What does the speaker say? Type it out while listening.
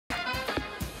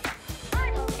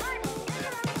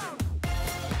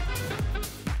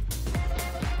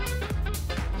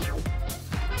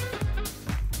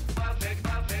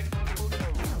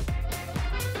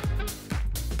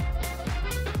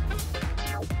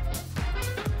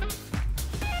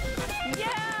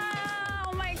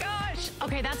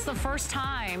Okay, that's the first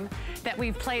time that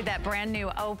we've played that brand new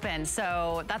open.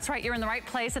 So that's right, you're in the right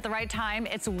place at the right time.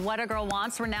 It's What a Girl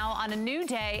Wants. We're now on a new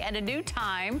day and a new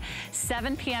time,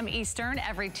 7 p.m. Eastern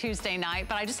every Tuesday night.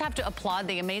 But I just have to applaud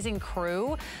the amazing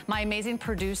crew, my amazing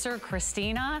producer,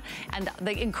 Christina, and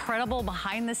the incredible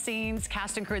behind the scenes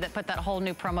cast and crew that put that whole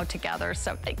new promo together.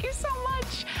 So thank you so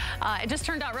much. It just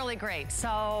turned out really great.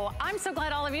 So I'm so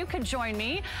glad all of you could join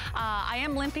me. I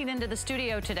am limping into the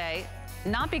studio today.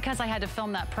 Not because I had to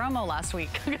film that promo last week.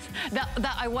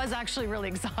 that I was actually really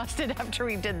exhausted after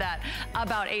we did that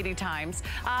about 80 times.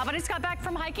 But I just got back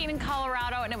from hiking in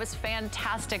Colorado and it was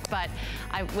fantastic. But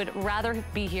I would rather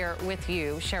be here with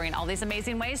you, sharing all these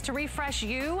amazing ways to refresh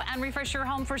you and refresh your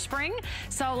home for spring.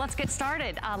 So let's get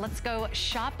started. Let's go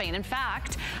shopping. In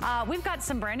fact, we've got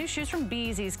some brand new shoes from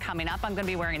Beezy's coming up. I'm gonna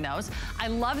be wearing those. I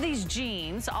love these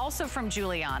jeans, also from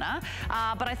Juliana.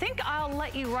 But I think I'll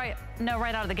let you know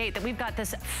right out of the gate that we've got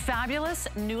this fabulous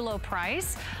new low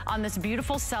price on this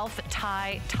beautiful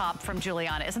self-tie top from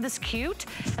Juliana. Isn't this cute?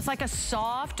 It's like a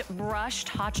soft brushed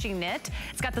Hachi knit.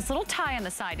 It's got this little tie on the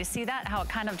side. You see that? How it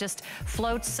kind of just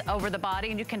floats over the body,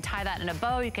 and you can tie that in a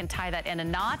bow, you can tie that in a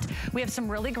knot. We have some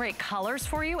really great colors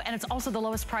for you, and it's also the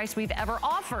lowest price we've ever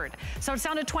offered. So it's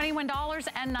down to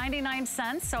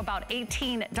 $21.99, so about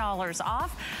 $18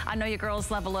 off. I know you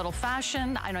girls love a little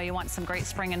fashion. I know you want some great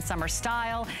spring and summer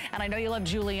style, and I know you love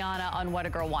Juliana on What a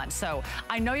Girl Wants. So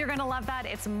I know you're gonna love that.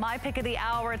 It's my pick of the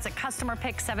hour. It's a customer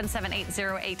pick.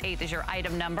 778088 is your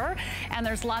item number. And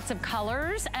there's lots of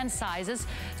colors and sizes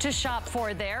to shop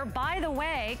for there. By the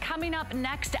way, coming up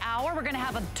next hour, we're gonna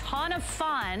have a ton of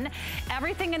fun.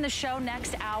 Everything in the show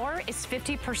next hour is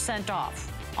 50% off.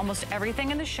 Almost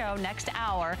everything in the show next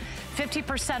hour,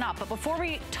 50% off. But before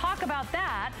we talk about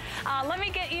that, let me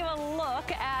get you a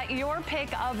look at your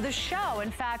pick of the show.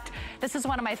 In fact, this is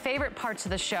one of my favorite parts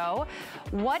of the show.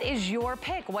 What is your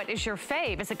pick? What is your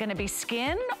fave? Is it gonna be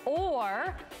skin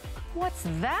or what's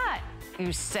that,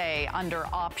 you say, under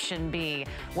option B?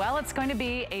 Well, it's going to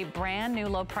be a brand new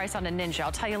low price on a Ninja.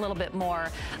 I'll tell you a little bit more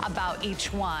about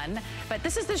each one. But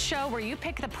this is the show where you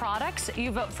pick the products, you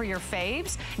vote for your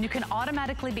faves, and you can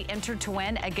automatically be entered to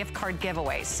win a gift card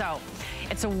giveaway. So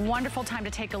it's a wonderful time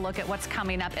to take a look at what's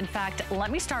coming up. In fact, let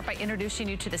me start by introducing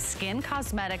you to the Skin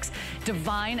Cosmetics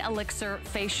Divine Elixir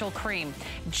Facial Cream.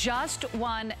 Just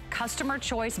won Customer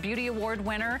Choice Beauty Award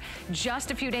winner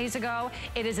just a few days ago.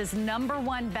 It is his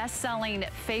 #1 best-selling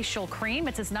facial cream.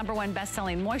 It's his #1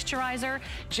 best-selling moisturizer.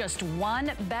 Just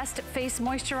one best face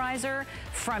moisturizer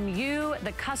from you,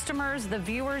 the customers, the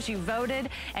viewers. You voted,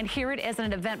 and here it is at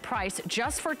an event price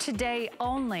just for today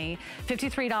only,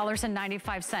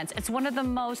 $53.95. It's one of the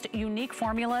most unique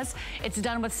formulas. It's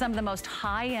done with some of the most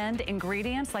high-end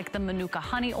ingredients like the Manuka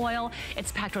honey oil.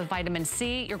 It's packed with vitamin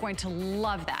C. You're going to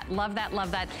love that, love that,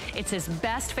 love that. It's his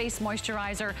best face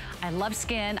moisturizer. I love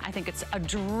skin. I think it's a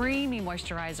dreamy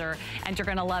moisturizer, and you're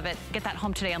gonna love it. Get that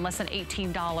home today on less than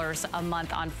 $18 a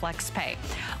month on FlexPay.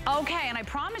 Okay, and I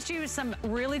promised you some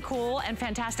really cool and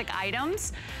fantastic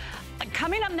items.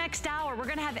 Coming up next hour, we're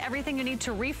gonna have everything you need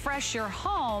to refresh your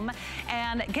home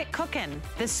and get cooking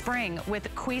this spring with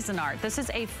Cuisinart. This is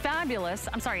a fabulous,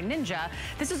 Ninja.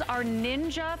 This is our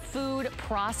Ninja food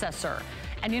processor.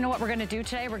 And you know what we're gonna do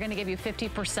today? We're gonna give you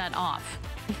 50% off.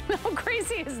 How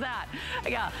crazy is that?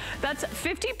 Yeah, that's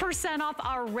 50% off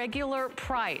our regular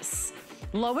price.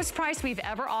 Lowest price we've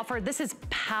ever offered. This is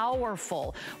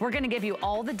powerful. We're gonna give you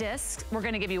all the discs. We're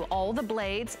gonna give you all the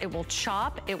blades. It will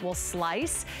chop, it will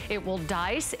slice, it will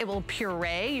dice, it will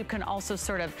puree. You can also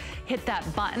sort of hit that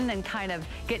button and kind of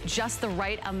get just the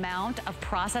right amount of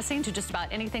processing to just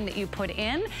about anything that you put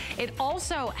in. It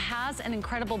also has an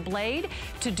incredible blade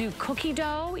to do cookie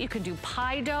dough. You can do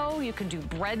pie dough, you can do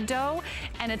bread dough,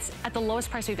 and it's at the lowest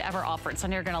price we've ever offered. So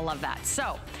you're gonna love that.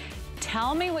 So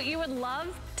tell me what you would love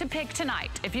to pick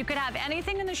tonight. If you could have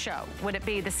anything in the show, would it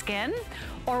be the skin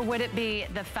or would it be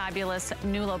the fabulous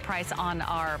new low price on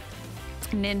our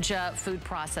Ninja food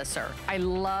processor? I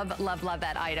love, love, love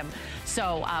that item.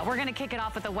 So we're gonna kick it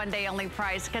off with a one-day only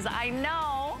price because I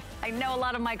know a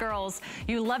lot of my girls,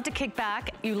 you love to kick back,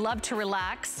 you love to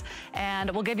relax, and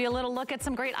we'll give you a little look at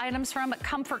some great items from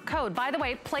Comfort Code. By the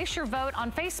way, place your vote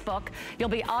on Facebook. You'll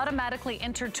be automatically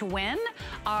entered to win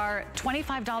our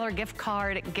 $25 gift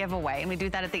card giveaway, and we do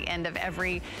that at the end of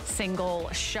every single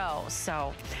show.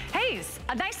 So, hey,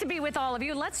 nice to be with all of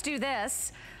you. Let's do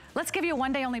this. Let's give you a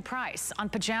one-day only price on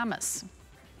pajamas.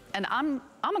 And I'm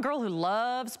a girl who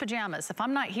loves pajamas. If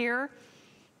I'm not here,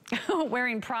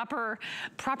 wearing proper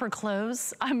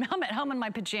clothes. I'm at home in my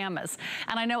pajamas.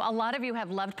 And I know a lot of you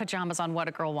have loved pajamas on What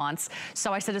a Girl Wants.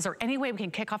 So I said, is there any way we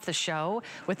can kick off the show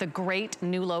with a great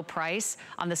new low price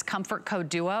on this Comfort Code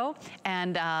Duo?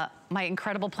 And my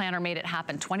incredible planner made it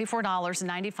happen.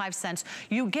 $24.95.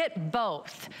 You get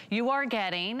both. You are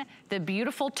getting the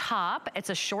beautiful top. It's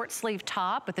a short sleeve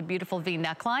top with a beautiful V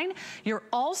neckline. You're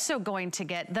also going to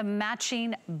get the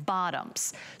matching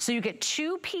bottoms. So you get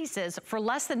 2 pieces for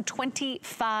less than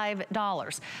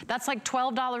 $25. That's like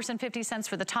 $12.50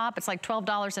 for the top. It's like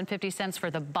 $12.50 for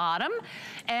the bottom.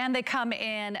 And they come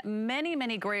in many,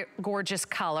 many great, gorgeous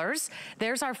colors.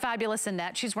 There's our fabulous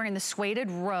Annette. She's wearing the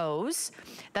suede rose.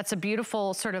 That's a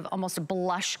beautiful sort of almost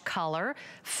blush color.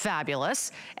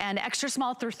 Fabulous. And extra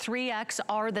small through 3X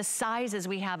are the sizes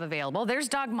we have available. There's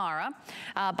Dagmara.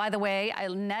 By the way,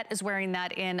 Annette is wearing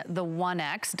that in the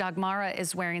 1X. Dagmara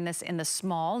is wearing this in the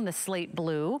small, in the slate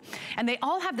blue. And they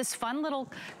all have this fun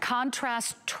little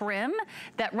contrast trim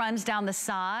that runs down the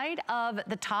side of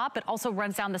the top. It also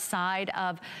runs down the side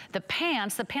of the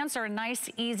pants. The pants are a nice,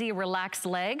 easy, relaxed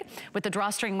leg with the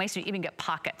drawstring waist. You even get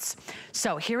pockets.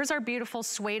 So here's our beautiful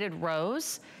suede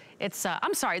rose. It's,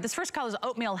 I'm sorry, this first color is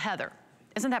oatmeal heather.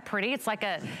 Isn't that pretty? It's like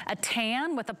a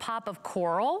tan with a pop of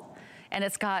coral. And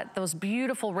it's got those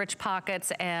beautiful rich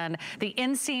pockets, and the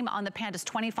inseam on the pant is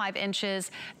 25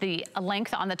 inches. The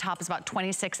length on the top is about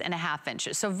 26.5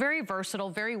 inches. So very versatile,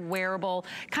 very wearable,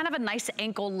 kind of a nice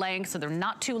ankle length, so they're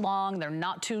not too long, they're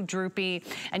not too droopy,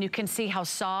 and you can see how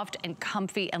soft and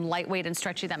comfy and lightweight and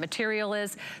stretchy that material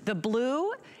is. The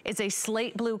blue is a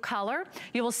slate blue color.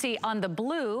 You will see on the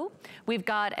blue, we've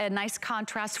got a nice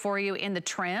contrast for you in the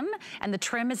trim, and the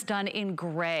trim is done in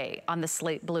gray on the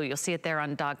slate blue. You'll see it there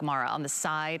on Dagmara, on the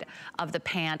side of the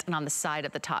pant and on the side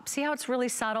of the top. See how it's really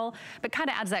subtle, but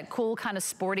kind of adds that cool kind of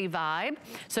sporty vibe.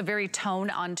 So very tone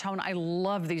on tone. I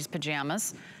love these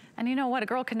pajamas. And you know what? A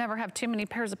girl can never have too many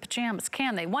pairs of pajamas,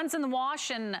 can they? One's in the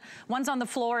wash and one's on the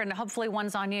floor, and hopefully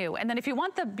one's on you. And then if you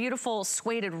want the beautiful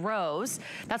suede rose,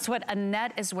 that's what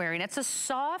Annette is wearing. It's a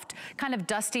soft, kind of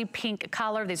dusty pink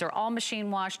color. These are all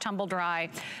machine wash, tumble dry.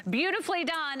 Beautifully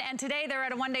done. And today they're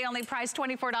at a one-day only price,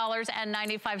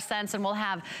 $24.95. And we'll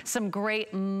have some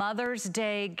great Mother's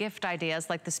Day gift ideas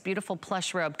like this beautiful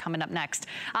plush robe coming up next.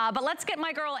 But let's get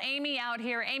my girl Amy out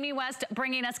here. Amy West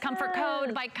bringing us Comfort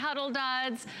Code by Cuddle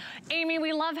Duds. Amy,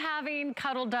 we love having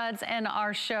Cuddle Duds in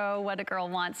our show, What a Girl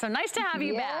Wants. So nice to have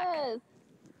you back.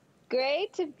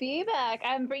 Great to be back.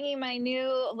 I'm bringing my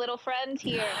new little friend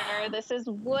here. This is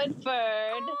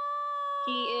Woodford.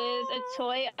 He is a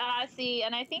toy Aussie,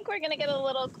 and I think we're going to get a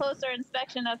little closer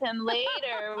inspection of him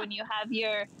later when you have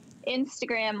your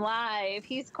Instagram live.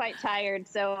 He's quite tired,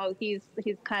 so he's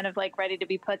kind of like ready to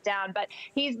be put down, but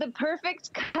he's the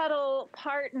perfect cuddle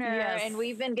partner. Yes. And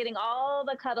we've been getting all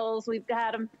the cuddles. We've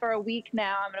had him for a week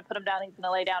now. I'm going to put him down. He's going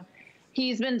to lay down.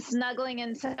 He's been snuggling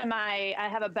into I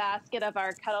have a basket of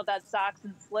our Cuddle Dud socks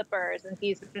and slippers, and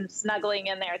he's been snuggling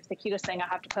in there. It's the cutest thing. I'll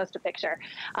have to post a picture.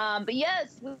 But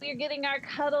yes, we're getting our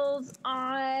cuddles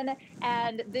on,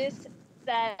 and this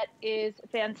set is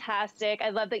fantastic. I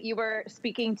love that you were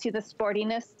speaking to the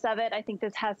sportiness of it. I think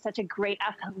this has such a great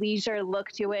athleisure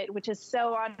look to it, which is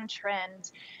so on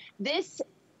trend. This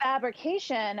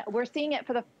fabrication, we're seeing it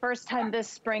for the first time this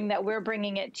spring that we're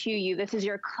bringing it to you. This is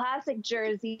your classic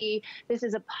jersey. This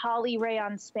is a poly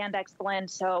rayon spandex blend,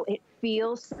 so it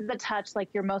feels to the touch like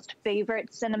your most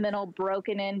favorite sentimental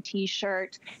broken in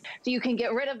t-shirt. So you can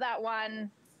get rid of that one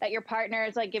that your partner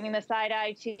is like giving the side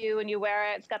eye to you and you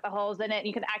wear it. It's got the holes in it. And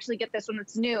you can actually get this one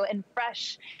that's new and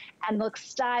fresh and looks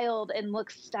styled and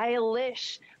looks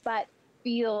stylish, but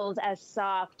feels as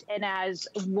soft and as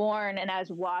worn and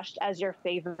as washed as your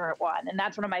favorite one. And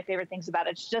that's one of my favorite things about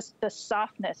it. It's just the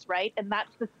softness, right? And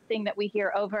that's the thing that we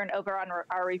hear over and over on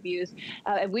our reviews.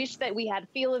 I wish that we had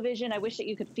feel-o-vision. I wish that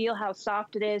you could feel how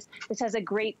soft it is. This has a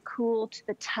great cool to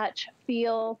the touch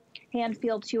feel, hand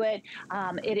feel to it.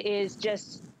 It is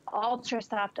just ultra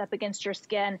soft up against your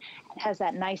skin. It has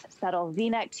that nice subtle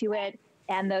V-neck to it.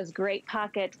 And those great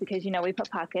pockets, because, you know, we put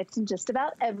pockets in just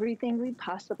about everything we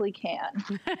possibly can.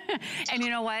 And you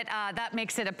know what? That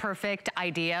makes it a perfect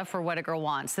idea for What a Girl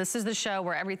Wants. This is the show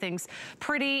where everything's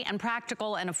pretty and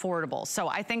practical and affordable. So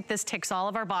I think this ticks all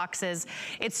of our boxes.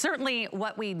 It's certainly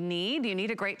what we need. You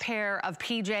need a great pair of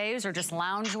PJs or just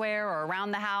loungewear or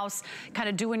around the house, kind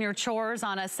of doing your chores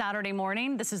on a Saturday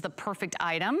morning. This is the perfect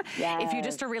item. Yes. If you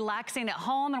just are relaxing at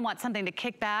home and want something to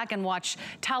kick back and watch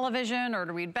television or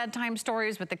to read bedtime stories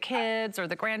stories with the kids or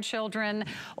the grandchildren,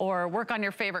 or work on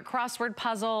your favorite crossword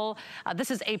puzzle.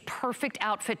 This is a perfect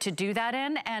outfit to do that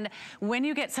in. And when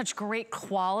you get such great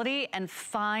quality and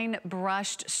fine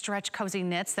brushed stretch cozy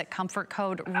knits that Comfort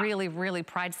Code really, really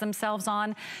prides themselves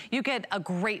on, you get a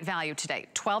great value today.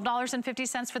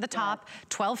 $12.50 for the top,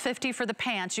 $12.50 for the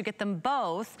pants. You get them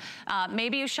both.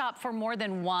 Maybe you shop for more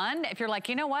than one. If you're like,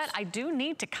 you know what, I do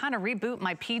need to kind of reboot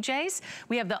my PJs.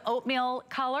 We have the oatmeal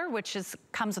color, which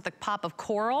comes with a pop of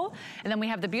coral. And then we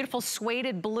have the beautiful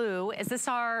suede blue. Is this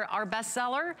our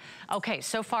bestseller? Okay,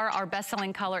 so far our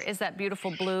best-selling color is that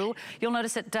beautiful blue. You'll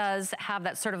notice it does have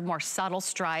that sort of more subtle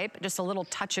stripe, just a little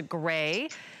touch of gray.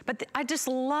 But I just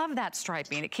love that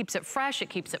striping. It keeps it fresh, it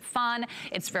keeps it fun.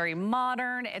 It's very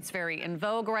modern, it's very in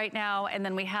vogue right now. And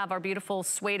then we have our beautiful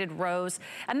suede rose.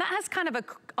 And that has kind of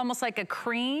almost like a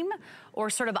cream or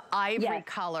sort of ivory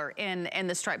color in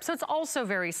the stripe. So it's also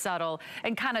very subtle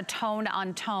and kind of tone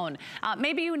on tone.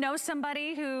 Maybe you know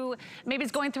somebody who maybe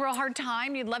is going through a hard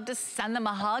time. You'd love to send them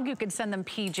a hug. You could send them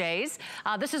PJs.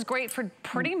 This is great for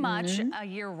pretty much a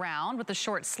year round with the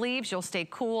short sleeves. You'll stay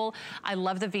cool. I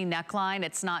love the V neckline.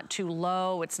 It's not too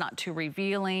low. It's not too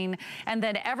revealing. And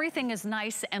then everything is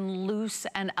nice and loose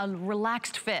and a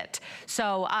relaxed fit.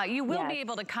 So you will be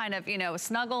able to kind of, you know,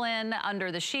 snuggle in under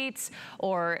the sheets,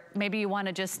 or maybe you want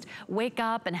to just wake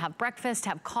up and have breakfast,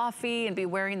 have coffee, and be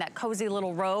wearing that cozy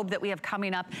little robe that we have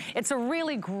coming up. It's a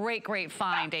really great, great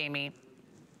find, Amy.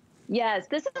 Yes,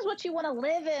 this is what you want to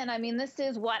live in. I mean, this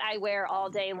is what I wear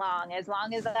all day long. As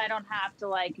long as I don't have to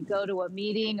like go to a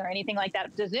meeting or anything like that.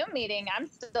 If it's a Zoom meeting, I'm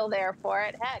still there for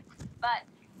it, heck. But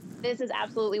this is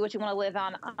absolutely what you want to live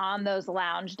on those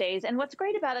lounge days. And what's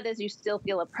great about it is you still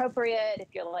feel appropriate. If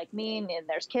you're like me and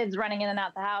there's kids running in and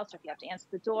out the house, or if you have to answer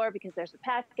the door because there's a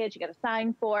package you got to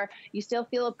sign for, you still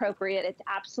feel appropriate. It's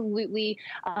absolutely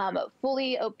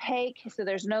fully opaque, so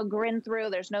there's no grin through,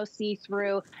 there's no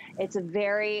see-through. It's a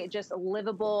very just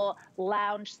livable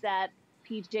lounge set,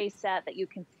 PJ set that you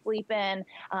can sleep in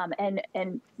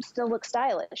and still look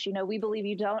stylish. You know, we believe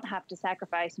you don't have to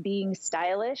sacrifice being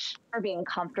stylish or being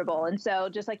comfortable. And so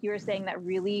just like you were saying, that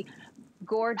really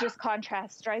gorgeous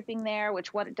contrast striping there,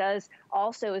 which what it does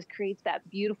also is creates that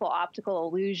beautiful optical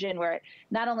illusion where it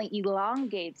not only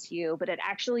elongates you, but it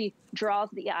actually draws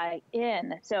the eye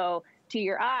in. So to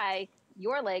your eye,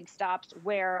 your leg stops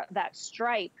where that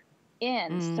stripe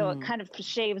ends. So it kind of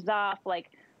shaves off like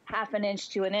half an inch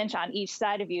to an inch on each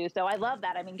side of you. So I love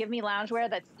that. I mean, give me loungewear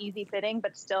that's easy fitting,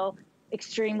 but still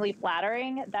extremely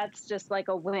flattering. That's just like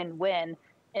a win-win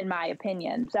in my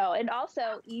opinion. So, and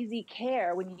also easy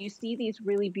care. When you see these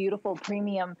really beautiful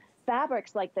premium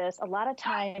fabrics like this, a lot of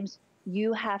times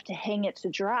you have to hang it to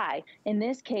dry. In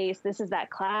this case, this is that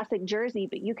classic jersey,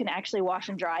 but you can actually wash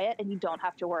and dry it and you don't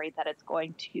have to worry that it's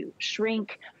going to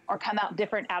shrink or come out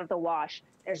different out of the wash.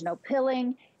 There's no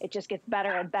pilling. It just gets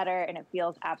better and better, and it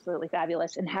feels absolutely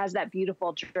fabulous and has that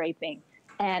beautiful draping.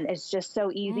 And it's just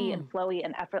so easy and flowy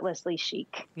and effortlessly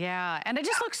chic. Yeah, and it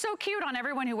just looks so cute on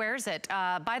everyone who wears it.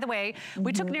 By the way,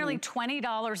 we took nearly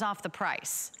 $20 off the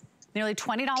price. Nearly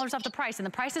 $20 off the price, and the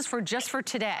price is just for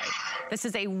today. This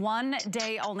is a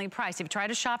one-day only price. If you try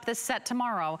to shop this set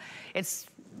tomorrow,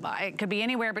 it could be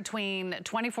anywhere between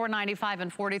 $24.95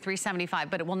 and $43.75,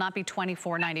 but it will not be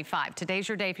 $24.95. Today's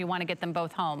your day if you want to get them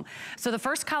both home. So the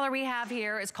first color we have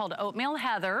here is called Oatmeal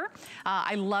Heather.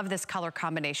 I love this color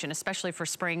combination, especially for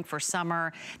spring, for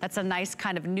summer. That's a nice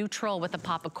kind of neutral with a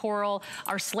pop of coral.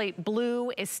 Our slate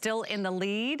blue is still in the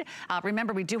lead.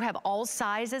 Remember, we do have all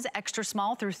sizes, extra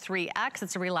small through 3X.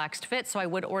 It's a relaxed fit, so I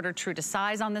would order true to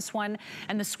size on this one.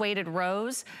 And the suede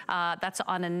rose, that's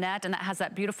on a net, and that has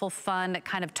that beautiful, fun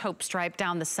kind of taupe stripe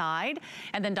down the side.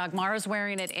 And then Dagmara's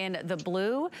wearing it in the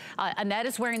blue. Annette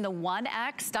is wearing the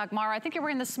 1X. Dagmara, I think you're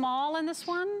wearing the small in this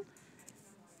one?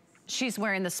 She's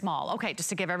wearing the small. Okay, just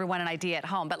to give everyone an idea at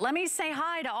home. But let me say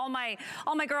hi to all my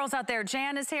girls out there.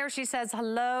 Jan is here. She says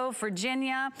hello.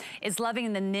 Virginia is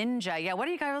loving the ninja. Yeah, what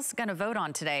are you guys gonna vote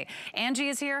on today? Angie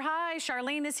is here. Hi.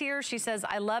 Charlene is here. She says,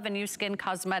 I love and use skin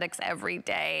cosmetics every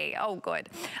day. Oh, good.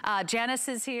 Janice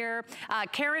is here.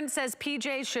 Karen says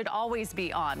PJs should always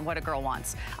be on. What a girl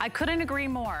wants. I couldn't agree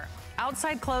more.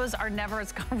 Outside clothes are never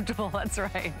as comfortable. That's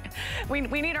right. We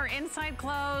need our inside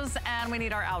clothes and we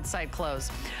need our outside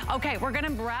clothes. Okay, we're gonna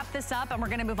wrap this up and we're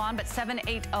gonna move on, but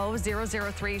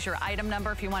 780-003 is your item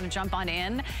number if you wanna jump on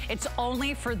in. It's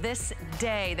only for this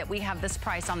day that we have this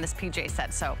price on this PJ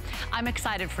set, so I'm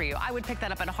excited for you. I would pick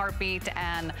that up in a heartbeat,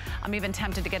 and I'm even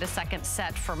tempted to get a second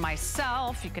set for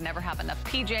myself. You can never have enough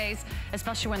PJs,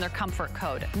 especially when they're Comfort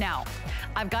Code. Now,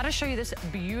 I've gotta show you this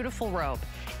beautiful robe.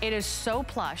 It is so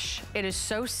plush. It is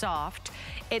so soft.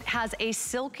 It has a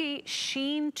silky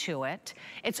sheen to it.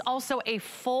 It's also a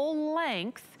full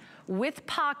length with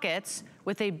pockets,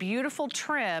 with a beautiful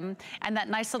trim and that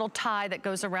nice little tie that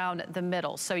goes around the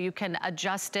middle. So you can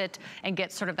adjust it and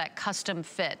get sort of that custom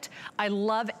fit. I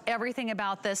love everything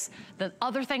about this. The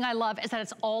other thing I love is that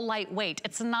it's all lightweight.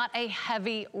 It's not a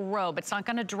heavy robe. It's not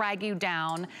gonna drag you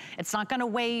down. It's not gonna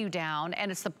weigh you down,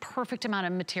 and it's the perfect amount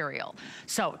of material.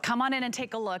 So come on in and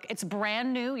take a look. It's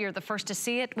brand new. You're the first to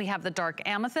see it. We have the dark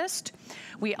amethyst.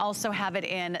 We also have it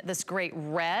in this great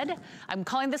red. I'm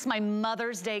calling this my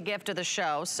Mother's Day gift of the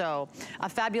show, so a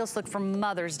fabulous look for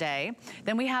Mother's Day.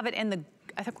 Then we have it in the,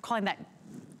 I think we're calling that,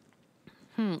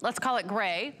 let's call it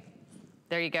gray.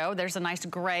 There you go, there's a nice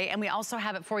gray. And we also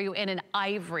have it for you in an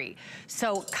ivory.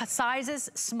 So sizes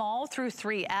small through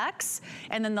 3X.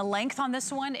 And then the length on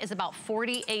this one is about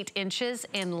 48 inches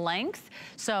in length.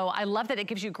 So I love that it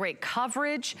gives you great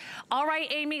coverage. All right,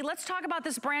 Amy, let's talk about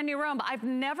this brand new robe. I've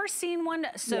never seen one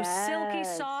so silky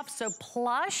soft, so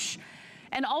plush.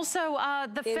 And also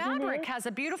the fabric has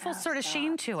a beautiful sort of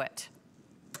sheen to it.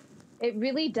 It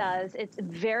really does. It's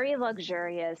very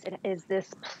luxurious. It is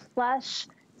this plush,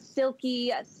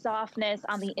 silky softness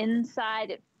on the inside.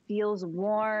 It feels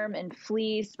warm and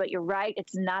fleeced, but you're right,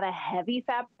 it's not a heavy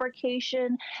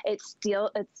fabrication. It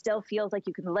still feels like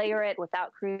you can layer it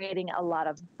without creating a lot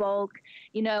of bulk.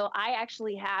 You know, I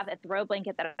actually have a throw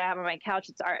blanket that I have on my couch.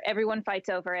 Everyone fights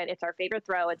over it. It's our favorite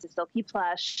throw. It's a silky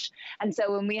plush. And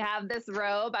so when we have this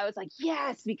robe, I was like,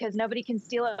 yes, because nobody can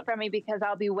steal it from me because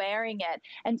I'll be wearing it.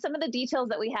 And some of the details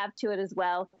that we have to it as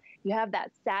well, you have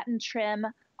that satin trim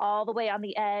all the way on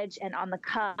the edge and on the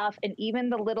cuff, and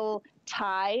even the little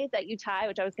tie that you tie,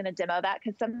 which I was going to demo that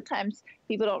because sometimes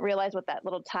people don't realize what that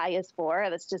little tie is for.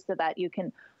 That's just so that you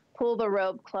can pull the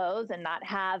robe close and not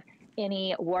have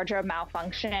any wardrobe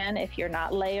malfunction if you're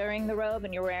not layering the robe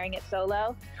and you're wearing it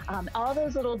solo. All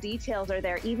those little details are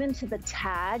there, even to the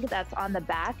tag that's on the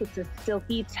back. It's a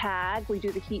silky tag. We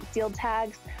do the heat sealed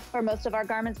tags for most of our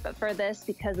garments, but for this,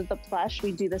 because of the plush,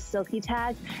 we do the silky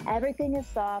tag. Everything is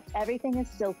soft, everything is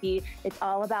silky. It's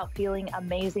all about feeling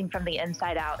amazing from the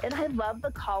inside out. And I love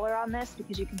the collar on this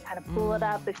because you can kind of pull it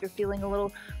up if you're feeling a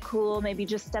little cool, maybe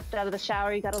just stepped out of the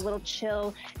shower, you got a little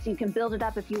chill. So you can build it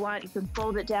up if you want, you can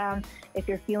fold it down if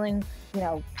you're feeling, you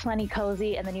know, plenty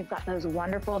cozy. And then you've got those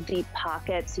wonderful deep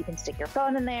pockets. You can stick your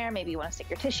phone in there. Maybe you want to stick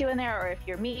your tissue in there, or if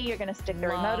you're me, you're going to stick the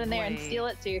remote in there and steal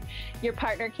it so your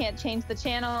partner can't change the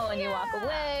channel when you walk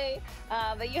away.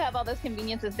 But you have all those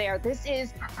conveniences there. This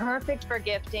is perfect for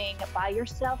gifting. Buy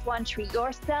yourself one, treat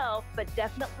yourself, but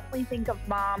definitely think of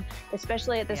mom,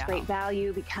 especially at this great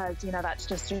value, because, you know, that's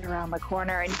just around the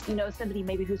corner. And you know, somebody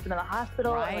maybe who's been in the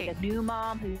hospital, or like a new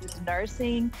mom who's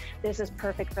nursing, this is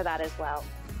perfect for that as well.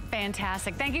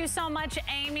 Fantastic. Thank you so much,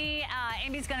 Amy.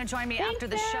 Amy's going to join me after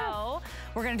the show.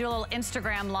 We're going to do a little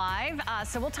Instagram live.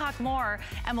 So we'll talk more,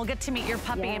 and we'll get to meet your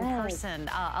puppy in person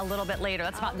a little bit later.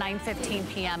 That's about 9:15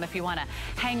 p.m. if you want to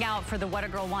hang out for the What a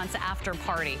Girl Wants after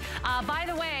party. By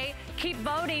the way, keep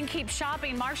voting, keep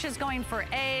shopping. Marsha's going for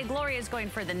A. Gloria's going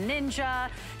for the Ninja.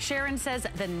 Sharon says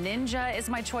the Ninja is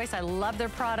my choice. I love their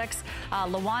products.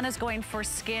 Luana's going for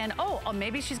Skin. Oh,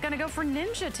 maybe she's going to go for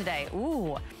Ninja today.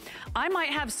 Ooh. I might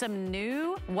have some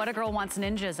new What a Girl Wants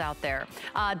Ninjas out there.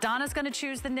 Donna's gonna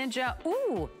choose the Ninja.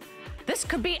 Ooh, this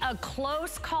could be a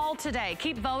close call today.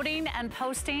 Keep voting and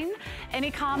posting.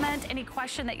 Any comment, any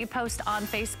question that you post on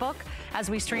Facebook as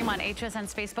we stream on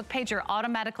HSN's Facebook page, you're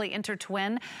automatically entered to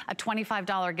win a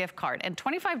 $25 gift card. And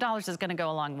 $25 is gonna go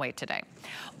a long way today.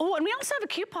 Oh, and we also have a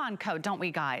coupon code, don't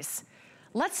we, guys?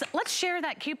 Let's share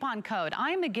that coupon code.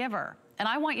 I'm a giver. And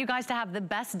I want you guys to have the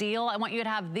best deal. I want you to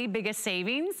have the biggest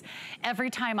savings every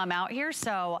time I'm out here.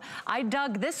 So I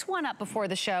dug this one up before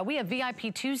the show. We have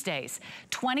VIP Tuesdays,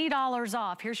 $20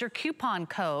 off. Here's your coupon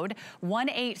code,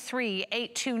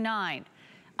 183829.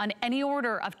 On any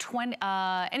order of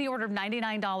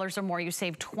 $99 or more, you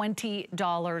save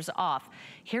 $20 off.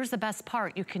 Here's the best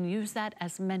part. You can use that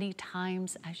as many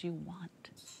times as you want.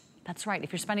 That's right.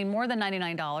 If you're spending more than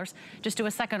 $99, just do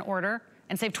a second order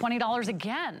and save $20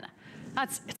 again.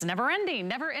 It's never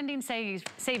ending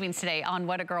savings today on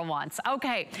What a Girl Wants.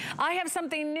 Okay, I have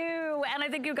something new, and I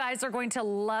think you guys are going to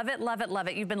love it, love it, love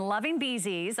it. You've been loving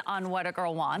Beezy's on What a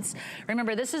Girl Wants.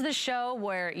 Remember, this is the show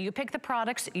where you pick the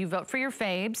products, you vote for your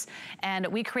faves, and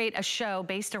we create a show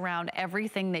based around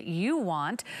everything that you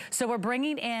want. So we're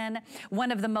bringing in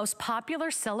one of the most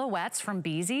popular silhouettes from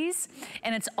Beezy's,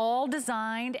 and it's all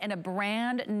designed in a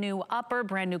brand new upper,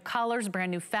 brand new colors,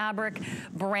 brand new fabric,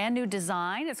 brand new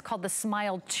design. It's called the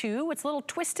Smile 2. It's a little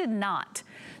twisted knot.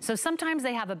 So sometimes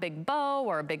they have a big bow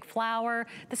or a big flower.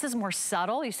 This is more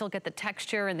subtle. You still get the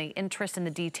texture and the interest in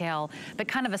the detail, but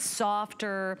kind of a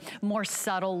softer, more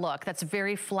subtle look that's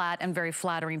very flat and very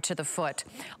flattering to the foot.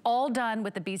 All done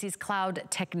with the Beezy's Cloud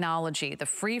technology. The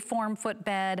freeform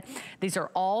footbed. These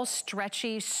are all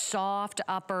stretchy, soft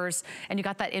uppers, and you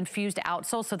got that infused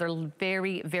outsole, so they're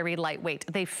very, very lightweight.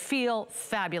 They feel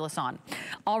fabulous on.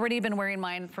 Already been wearing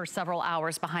mine for several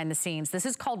hours behind the scenes. This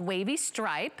is called Wavy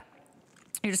Stripe.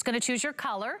 You're just gonna choose your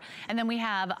color, and then we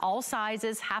have all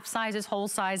sizes, half sizes, whole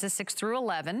sizes, 6 through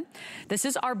 11. This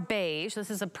is our beige. This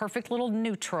is a perfect little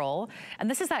neutral, and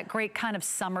this is that great kind of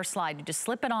summer slide. You just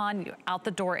slip it on, you're out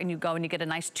the door, and you go and you get a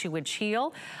nice 2-inch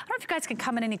heel. I don't know if you guys can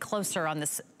come in any closer on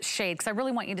this shade, because I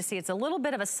really want you to see it's a little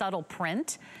bit of a subtle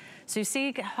print. So you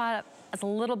see how it's a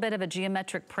little bit of a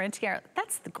geometric print here.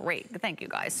 That's great. Thank you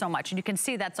guys so much. And you can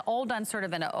see that's all done sort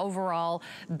of in an overall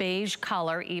beige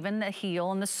color, even the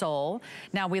heel and the sole.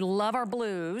 Now we love our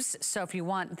blues. So if you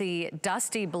want the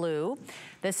dusty blue,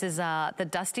 this is the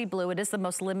dusty blue. It is the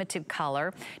most limited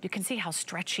color. You can see how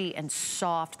stretchy and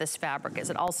soft this fabric is.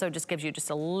 It also just gives you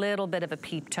just a little bit of a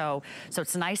peep toe. So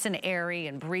it's nice and airy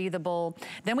and breathable.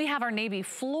 Then we have our navy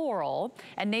floral,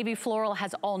 and navy floral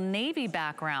has all navy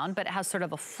background, but it has sort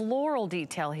of a floral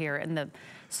detail here in the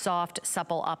soft,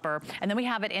 supple upper. And then we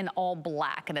have it in all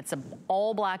black, and it's an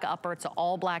all black upper, it's an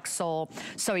all black sole.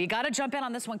 So you gotta jump in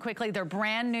on this one quickly. They're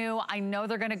brand new. I know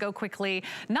they're gonna go quickly.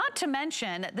 Not to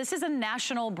mention, this is a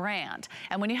national brand.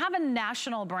 And when you have a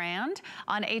national brand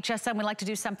on HSN, we like to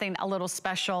do something a little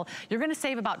special. You're gonna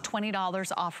save about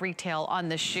 $20 off retail on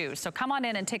this shoe. So come on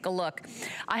in and take a look.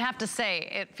 I have to say,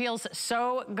 it feels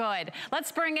so good.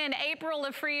 Let's bring in April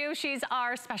LaFrew. She's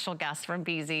our special guest from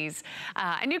Beezy's.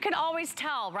 And you can always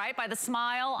tell, right, by the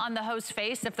smile on the host's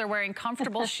face if they're wearing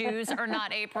comfortable shoes or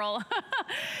not, April.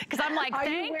 Because I'm like,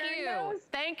 thank you.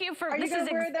 Thank you for, Are you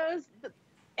gonna wear those?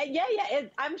 Yeah,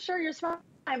 I'm sure you're smiling,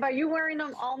 but are you wearing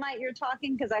them all night you're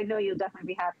talking? Because I know you'll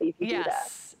definitely be happy if you do that.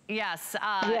 Yes.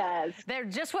 Yes. They're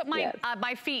just what my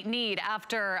my feet need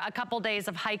after a couple days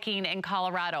of hiking in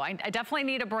Colorado. I definitely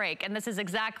need a break, and this is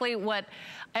exactly what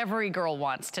every girl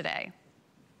wants today.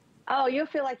 Oh, you'll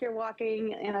feel like you're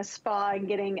walking in a spa and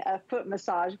getting a foot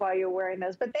massage while you're wearing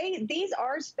those. But these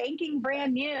are spanking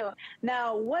brand new.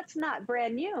 Now, what's not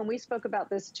brand new, and we spoke about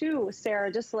this too,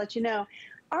 Sarah, just to let you know,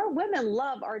 our women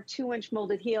love our 2-inch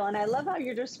molded heel. And I love how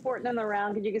you're just sporting them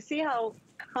around, because you can see how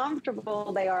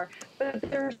comfortable they are, but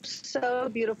they're so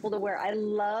beautiful to wear. I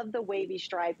love the wavy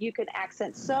stripe. You can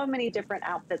accent so many different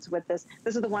outfits with this.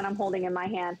 This is the one I'm holding in my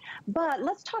hand. But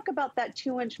let's talk about that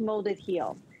 2-inch molded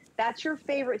heel. That's your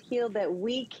favorite heel that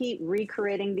we keep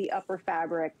recreating the upper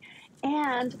fabric.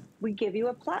 And we give you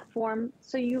a platform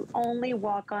so you only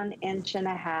walk on 1.5 inches.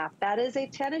 That is a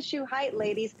tennis shoe height,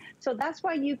 ladies. So that's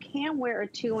why you can wear a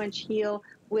 2-inch heel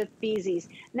with Beezy's.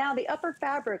 Now the upper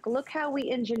fabric, look how we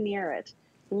engineer it.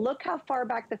 Look how far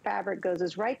back the fabric goes.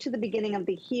 It's right to the beginning of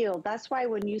the heel. That's why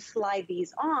when you slide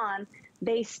these on,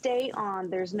 they stay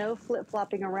on. There's no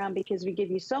flip-flopping around, because we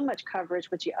give you so much coverage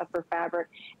with the upper fabric.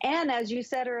 And as you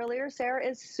said earlier, Sarah,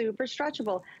 it's super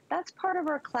stretchable. That's part of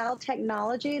our cloud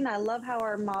technology, and I love how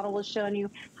our model was showing you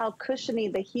how cushiony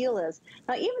the heel is.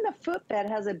 Now, even the footbed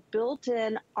has a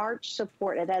built-in arch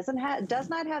support. It does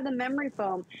not have the memory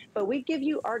foam, but we give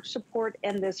you arch support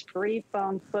in this free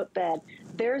foam footbed.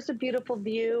 There's a beautiful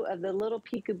view of the little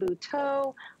peekaboo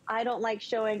toe. I don't like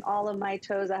showing all of my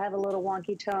toes. I have a little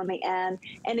wonky toe on the end.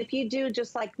 And if you do,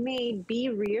 just like me, be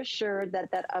reassured that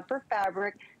that upper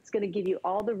fabric is going to give you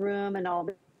all the room and all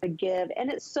the give. And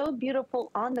it's so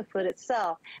beautiful on the foot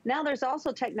itself. Now there's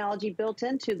also technology built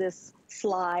into this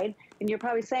slide. And you're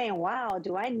probably saying, wow,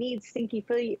 do I need stinky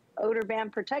foot odor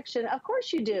band protection? Of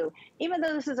course you do. Even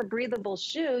though this is a breathable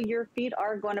shoe, your feet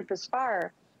are going to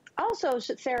perspire. Also,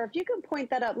 Sarah, if you can point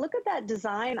that up, look at that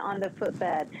design on the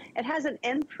footbed. It has an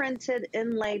imprinted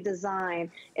inlay design.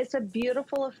 It's a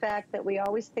beautiful effect that we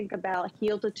always think about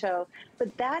heel to toe,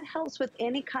 but that helps with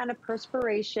any kind of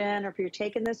perspiration, or if you're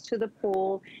taking this to the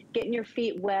pool, getting your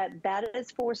feet wet, that is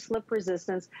for slip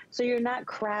resistance, so you're not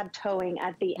crab toeing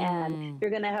at the end.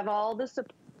 You're going to have all the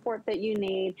support that you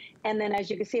need. And then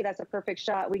as you can see, that's a perfect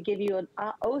shot. We give you an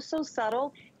oh so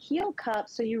subtle heel cup,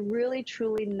 so you really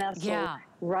truly nestle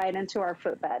right into our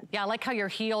footbed. Yeah, I like how your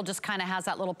heel just kind of has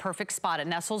that little perfect spot. It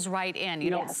nestles right in. You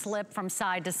don't slip from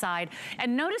side to side.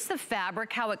 And notice the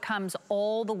fabric, how it comes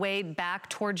all the way back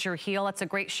towards your heel. That's a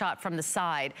great shot from the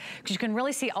side, because you can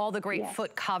really see all the great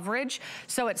foot coverage.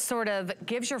 So it sort of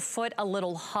gives your foot a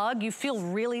little hug. You feel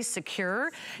really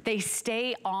secure. They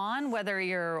stay on, whether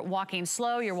you're walking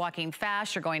slow, you're walking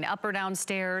fast, you're going up or down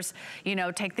stairs. You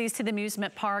know, take these to the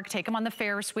amusement park, take them on the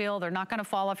Ferris first wheel. They're not gonna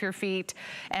fall off your feet.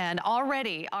 And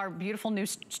already our beautiful new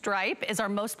stripe is our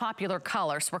most popular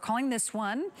color. So we're calling this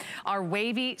one our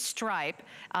wavy stripe.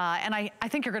 And I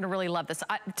think you're gonna really love this.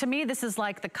 To me, this is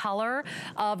like the color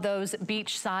of those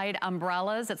beachside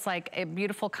umbrellas. It's like a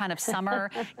beautiful kind of summer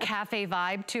cafe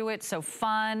vibe to it, so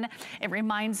fun. It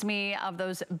reminds me of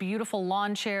those beautiful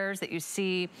lawn chairs that you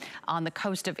see on the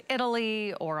coast of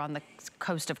Italy or on the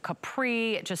coast of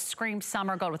Capri. It just screams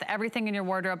summer. Go with everything in your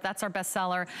wardrobe. That's our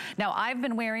bestseller. Now, I've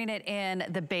been wearing it in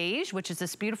the beige, which is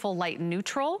this beautiful light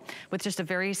neutral with just a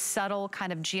very subtle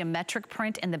kind of geometric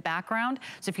print in the background.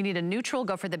 So if you need a neutral,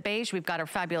 go for the beige. We've got our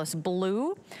fabulous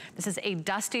blue. This is a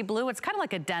dusty blue. It's kind of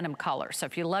like a denim color. So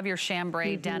if you love your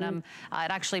chambray denim,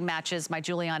 it actually matches my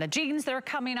Giuliana jeans that are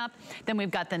coming up. Then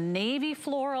we've got the navy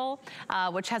floral,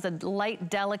 which has a light,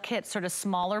 delicate, sort of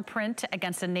smaller print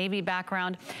against a navy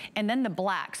background. And then the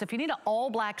black. So if you need an all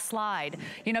black slide,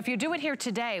 you know, if you do it here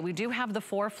today, we do have the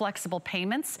 4 flexible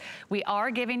payments. We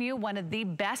are giving you one of the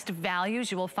best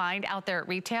values you will find out there at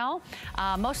retail.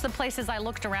 Most of the places I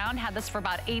looked around had this for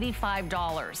about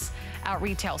 $85 at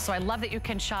retail. So I love that you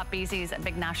can shop Beezy's, a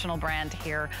big national brand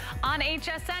here on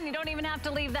HSN. You don't even have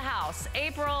to leave the house.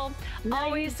 April,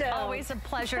 always a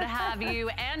pleasure to have you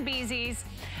and Beezy's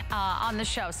on the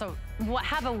show. So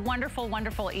have a wonderful,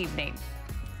 wonderful evening.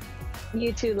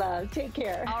 You too, love. Take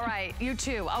care. All right, you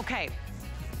too. Okay.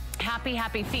 Happy,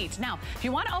 happy feet. Now, if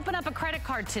you want to open up a credit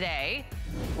card today,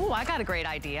 ooh, I got a great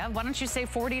idea. Why don't you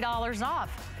save $40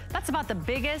 off? That's about the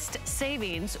biggest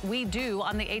savings we do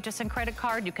on the HSN credit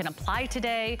card. You can apply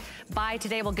today, buy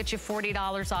today. We'll get you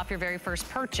 $40 off your very first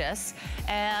purchase.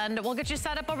 And we'll get you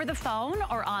set up over the phone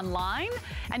or online.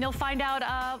 And you'll find out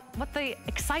what the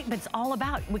excitement's all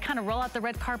about. We kind of roll out the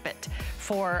red carpet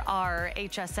for our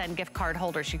HSN gift card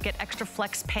holders. You get extra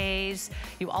flex pays.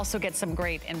 You also get some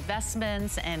great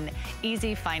investments and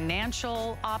easy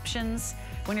financial options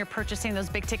when you're purchasing those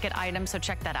big ticket items. So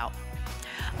check that out.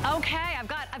 Okay, I've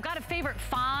got a favorite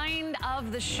find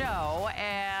of the show,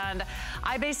 and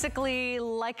I basically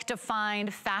like to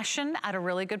find fashion at a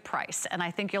really good price, and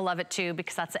I think you'll love it too,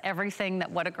 because that's everything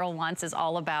that What a Girl Wants is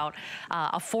all about.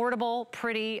 Affordable,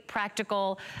 pretty,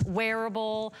 practical,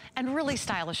 wearable, and really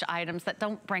stylish items that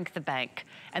don't break the bank.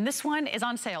 And this one is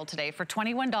on sale today for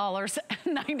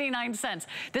 $21.99.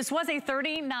 This was a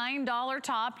 $39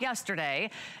 top yesterday,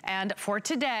 and for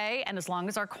today, and as long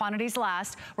as our quantities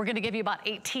last, we're gonna give you about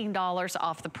 $18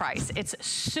 off the price. It's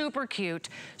super cute,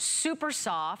 super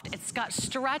soft. It's got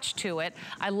stretch to it.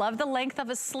 I love the length of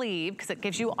a sleeve because it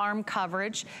gives you arm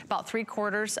coverage, about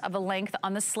 3/4 of a length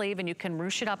on the sleeve, and you can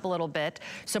ruche it up a little bit.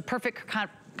 So perfect kind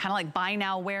of like buy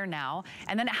now, wear now.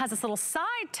 And then it has this little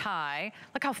side tie.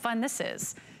 Look how fun this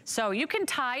is. So you can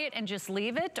tie it and just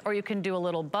leave it, or you can do a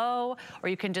little bow, or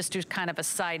you can just do kind of a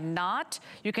side knot.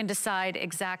 You can decide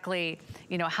exactly,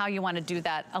 you know, how you want to do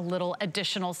that, a little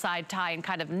additional side tie and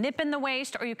kind of nip in the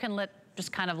waist, or you can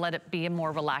just kind of let it be a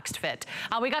more relaxed fit.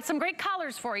 We got some great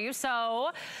colors for you,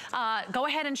 so go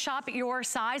ahead and shop your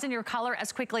size and your color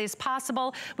as quickly as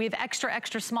possible. We have extra,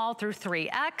 extra small through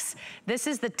 3X. This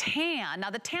is the tan. Now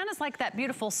the tan is like that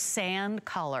beautiful sand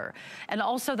color, and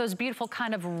also those beautiful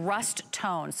kind of rust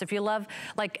tones. So if you love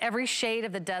like every shade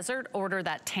of the desert, order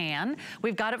that tan.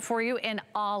 We've got it for you in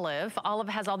olive. Olive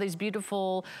has all these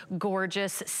beautiful,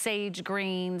 gorgeous sage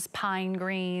greens, pine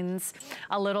greens,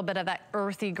 a little bit of that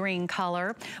earthy green color.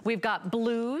 We've got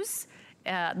blues.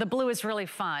 The blue is really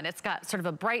fun. It's got sort of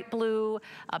a bright blue,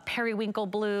 a periwinkle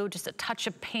blue, just a touch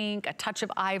of pink, a touch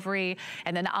of ivory,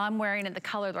 and then I'm wearing it the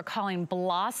color they're calling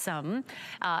Blossom.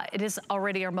 It is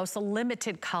already our most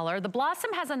limited color. The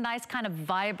Blossom has a nice kind of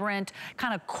vibrant,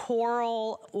 kind of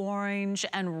coral, orange,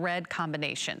 and red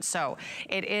combination. So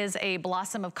it is a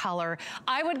blossom of color.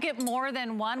 I would get more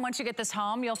than one. Once you get this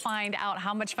home, you'll find out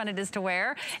how much fun it is to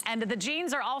wear. And the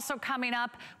jeans are also coming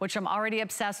up, which I'm already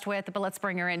obsessed with, but let's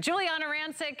bring her in. Juliana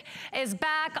Rancic is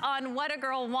back on What a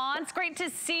Girl Wants. Great to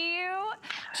see you,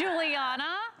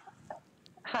 Juliana.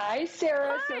 Hi,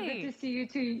 Sarah. Hi. So good to see you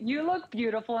too. You look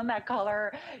beautiful in that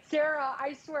color. Sarah,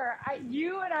 I swear,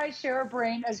 you and I share a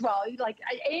brain as well. Like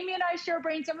Amy and I share a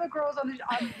brain. Some of the girls on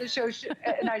the show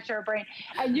and I share a brain.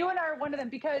 And you and I are one of them,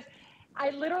 because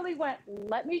I literally went,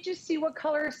 let me just see what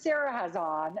color Sarah has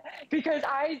on, because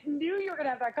I knew you were going to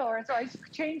have that color. And so I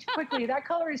changed quickly. That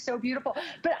color is so beautiful.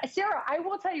 But Sarah, I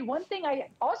will tell you one thing I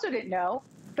also didn't know,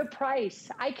 the price.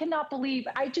 I cannot believe,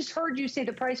 I just heard you say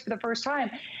the price for the first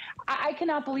time. I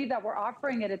cannot believe that we're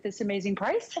offering it at this amazing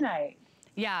price tonight.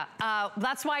 Yeah,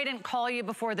 that's why I didn't call you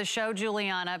before the show,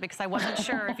 Juliana, because I wasn't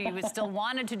sure if you still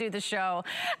wanted to do the show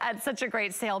at such a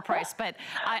great sale price. But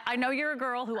I know you're a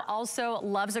girl who also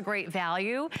loves a great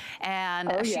value,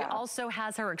 and she also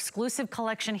has her exclusive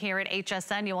collection here at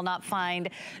HSN. You will not find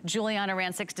Juliana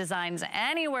Rancic's designs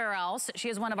anywhere else. She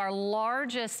is one of our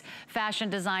largest fashion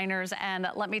designers, and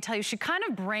let me tell you, she kind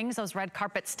of brings those red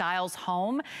carpet styles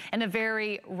home in a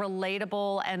very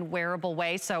relatable and wearable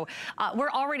way. So we're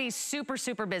already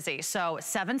super busy. So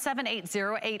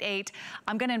 778-088.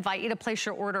 I'm going to invite you to place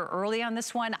your order early on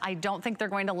this one. I don't think they're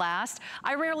going to last.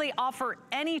 I rarely offer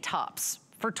any tops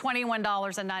for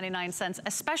 $21.99,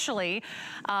 especially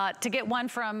to get one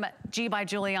from G by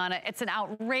Juliana. It's an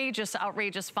outrageous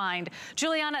find.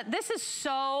 Juliana, this is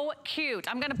so cute.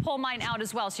 I'm going to pull mine out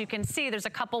as well so you can see there's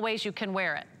a couple ways you can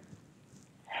wear it.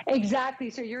 Exactly.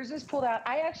 So yours is pulled out.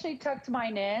 I actually tucked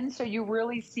mine in, so you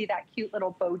really see that cute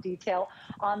little bow detail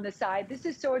on the side. This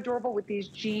is so adorable with these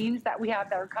jeans that we have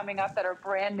that are coming up that are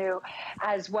brand new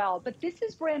as well. But this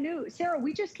is brand new. Sarah,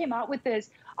 we just came out with this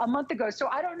a month ago. So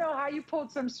I don't know how you pulled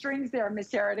some strings there, Miss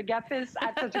Sarah, to get this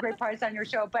at such a great price on your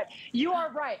show. But you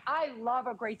are right. I love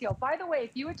a great deal. By the way,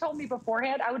 if you had told me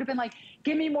beforehand, I would have been like,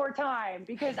 give me more time,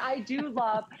 because I do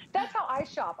love, that's how I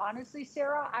shop. Honestly,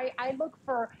 Sarah, I look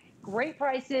for great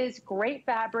prices, great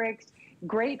fabrics,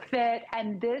 great fit,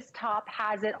 and this top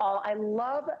has it all. I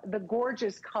love the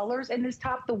gorgeous colors in this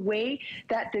top. The way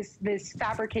that this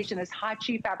fabrication, this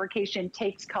Hachi fabrication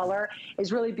takes color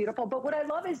is really beautiful. But what I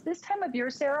love is this time of year,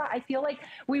 Sarah, I feel like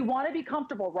we want to be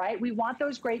comfortable, right? We want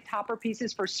those great topper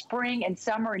pieces for spring and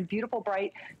summer and beautiful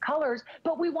bright colors,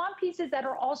 but we want pieces that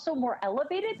are also more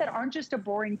elevated, that aren't just a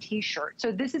boring t-shirt.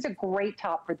 So this is a great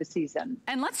top for the season.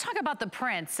 And let's talk about the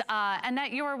prints.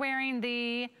 Annette, you are wearing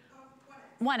the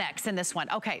 1X in this one.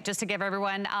 Okay, just to give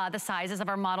everyone the sizes of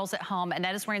our models at home.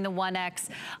 Annette is wearing the 1X.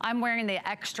 I'm wearing the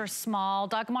extra small.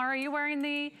 Dagmar, are you wearing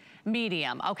the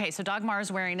medium? Okay, so Dagmar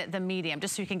is wearing the medium,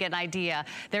 just so you can get an idea.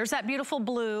 There's that beautiful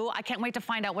blue. I can't wait to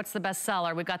find out what's the best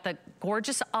seller. We've got the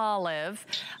gorgeous olive,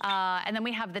 and then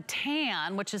we have the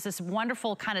tan, which is this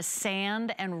wonderful kind of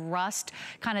sand and rust,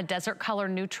 kind of desert color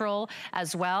neutral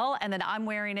as well. And then I'm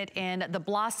wearing it in the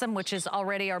blossom, which is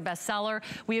already our best seller.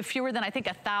 We have fewer than, I think,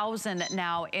 1,000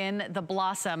 now in the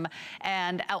blossom,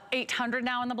 and 800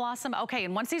 now in the blossom. Okay,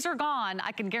 and once these are gone,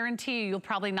 I can guarantee you'll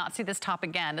probably not see this top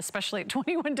again, especially at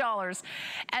 $21.99.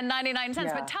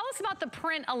 Yeah. But tell us about the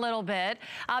print a little bit,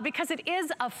 because it is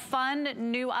a fun,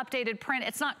 new, updated print.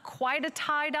 It's not quite a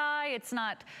tie-dye. It's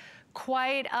not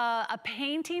quite a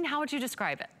painting. How would you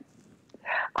describe it?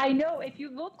 I know, if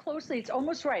you look closely, it's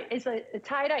almost right. Is a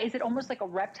tie-dye, is it almost like a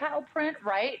reptile print,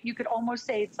 right? You could almost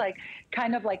say it's like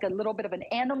kind of like a little bit of an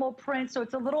animal print. So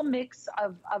it's a little mix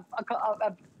of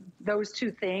those two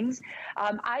things.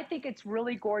 I think it's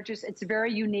really gorgeous. It's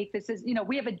very unique. This is, you know,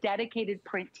 we have a dedicated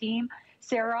print team,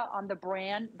 Sarah, on the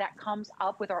brand that comes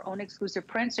up with our own exclusive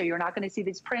prints. So you're not going to see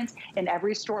these prints in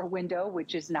every store window,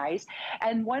 which is nice.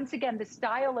 And once again, the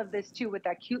style of this too, with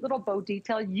that cute little bow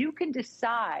detail, you can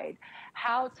decide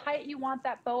how tight you want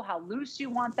that bow, how loose you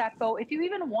want that bow. If you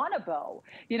even want a bow,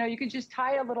 you know, you can just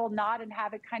tie a little knot and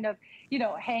have it kind of, you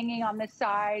know, hanging on the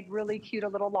side, really cute, a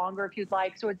little longer if you'd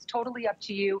like. So it's totally up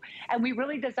to you. And we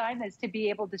really designed this to be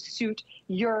able to suit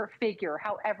your figure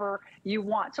however you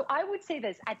want. So I would say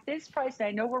this, at this price, and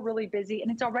I know we're really busy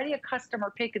and it's already a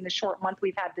customer pick in the short month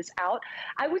we've had this out,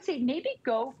 I would say maybe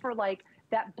go for like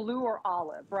that blue or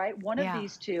olive, right? One of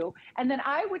these two. And then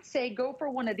I would say go for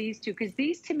one of these two, because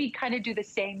these to me kind of do the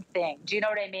same thing. Do you know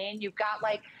what I mean? You've got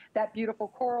like that beautiful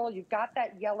coral, you've got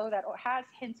that yellow that has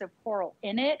hints of coral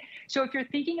in it. So if you're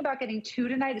thinking about getting two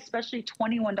tonight, especially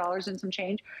 $21 and some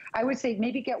change, I would say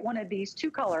maybe get one of these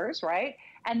two colors, right?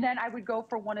 And then I would go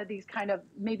for one of these kind of,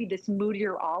 maybe this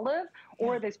moodier olive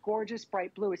or this gorgeous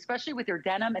bright blue, especially with your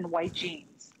denim and white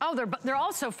jeans. Oh, they're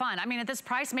all so fun. I mean, at this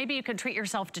price, maybe you could treat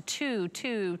yourself to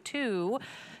two,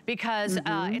 because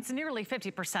it's nearly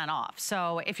 50% off.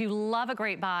 So if you love a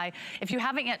great buy, if you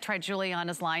haven't yet tried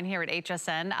Juliana's line here at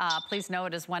HSN, please know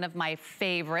it is one of my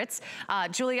favorites.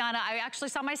 Juliana, I actually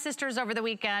saw my sisters over the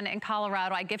weekend in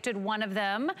Colorado. I gifted one of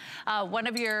them, one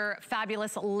of your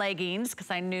fabulous leggings,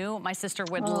 because I knew my sister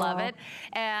would love it.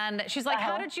 And she's like,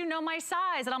 how did you know my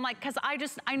size? And I'm like, because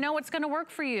I know it's gonna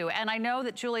work for you. And I know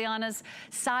that Juliana's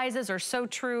sizes are so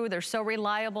true, they're so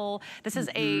reliable. This is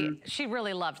she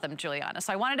really loved them, Juliana.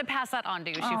 So I wanted wanted to pass that on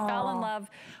to you. She fell in love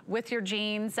with your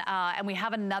jeans, and we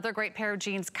have another great pair of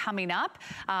jeans coming up.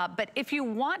 But if you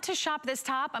want to shop this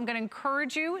top, I'm gonna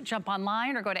encourage you, jump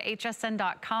online or go to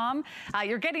hsn.com.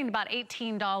 You're getting about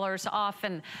 $18 off.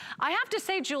 And I have to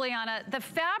say, Juliana, the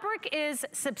fabric is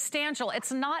substantial.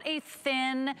 It's not a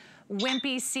thin,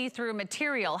 wimpy, see-through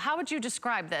material. How would you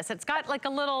describe this? It's got like a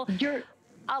little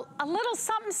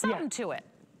something to it.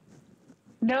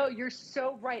 No, you're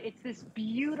so right. It's this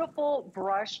beautiful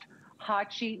brushed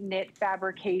Hachi knit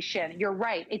fabrication. You're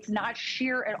right. It's not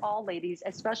sheer at all, ladies,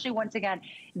 especially once again,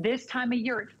 this time of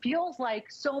year. It feels like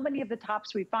so many of the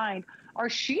tops we find are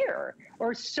sheer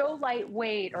or so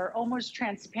lightweight or almost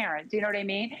transparent. Do you know what I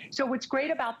mean? So what's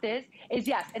great about this is,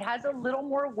 yes, it has a little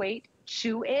more weight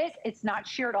to it. It's not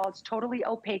sheer at all. It's totally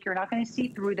opaque. You're not going to see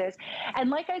through this. And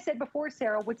like I said before,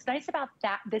 Sarah, what's nice about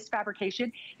this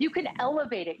fabrication, you can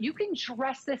elevate it. You can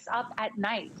dress this up at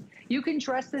night. You can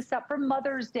dress this up for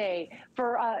Mother's Day,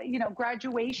 for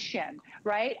graduation,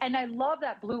 right? And I love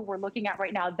that blue we're looking at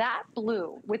right now. That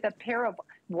blue with a pair of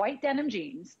white denim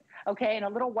jeans, okay, and a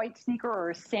little white sneaker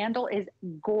or a sandal is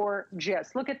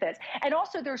gorgeous. Look at this. And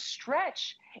also there's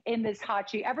stretch in this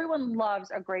Hachi. Everyone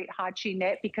loves a great Hachi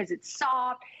knit because it's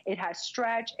soft, it has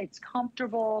stretch, it's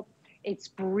comfortable, it's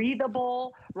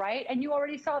breathable, right? And you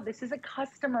already saw this is a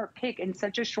customer pick in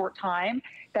such a short time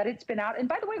that it's been out. And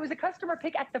by the way, it was a customer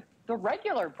pick at the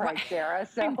regular price, Sarah.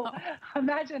 So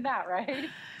imagine that, right?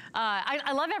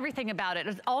 I love everything about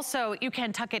it. Also, you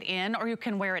can tuck it in or you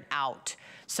can wear it out.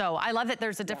 So I love that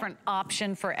there's a different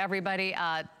option for everybody.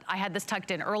 I had this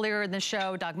tucked in earlier in the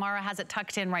show. Dagmara has it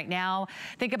tucked in right now.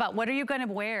 Think about, what are you gonna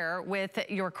wear with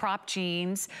your crop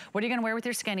jeans? What are you gonna wear with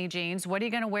your skinny jeans? What are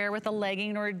you gonna wear with a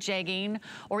legging or a jegging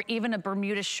or even a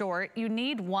Bermuda short? You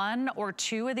need one or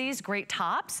two of these great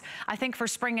tops. I think for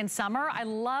spring and summer, I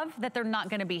love that they're not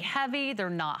gonna be heavy, they're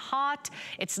not hot.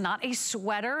 It's not a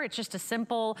sweater, it's just a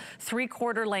simple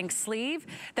 3/4 length sleeve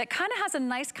that kind of has a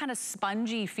nice kind of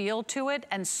spongy feel to it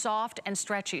and soft and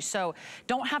stretchy. So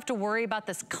don't have to worry about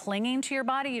this clinging to your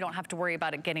body. You don't have to worry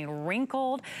about it getting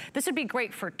wrinkled. This would be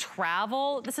great for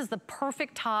travel. This is the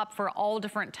perfect top for all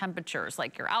different temperatures.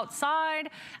 Like you're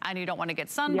outside and you don't want to get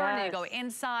sunburned, and you go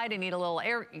inside and need a little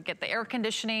air, you get the air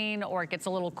conditioning, or it gets a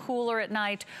little cooler at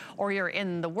night, or you're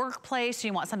in the workplace,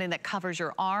 you want something that covers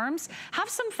your arms. Have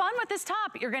some fun with this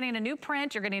top. You're getting a new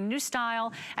print, you're getting a new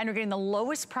style, and you're getting the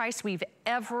lowest price we've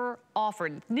ever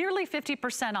offered, nearly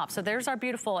 50% off. So there's our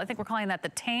beautiful, I think we're calling that the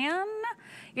tan.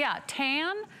 Yeah,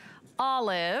 tan,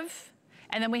 olive,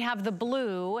 and then we have the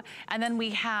blue, and then we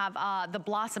have the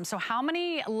blossom. So how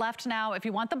many left now? If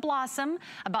you want the blossom,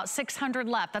 about 600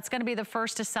 left. That's gonna be the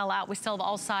first to sell out. We still have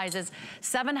all sizes.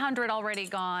 700 already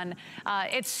gone.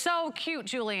 It's so cute,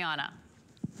 Juliana.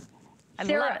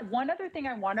 Sarah, one other thing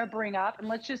I want to bring up, and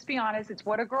let's just be honest, it's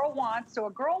what a girl wants. So a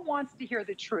girl wants to hear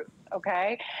the truth,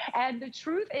 okay? And the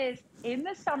truth is, in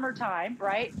the summertime,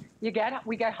 right, we get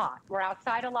hot. We're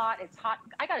outside a lot. It's hot.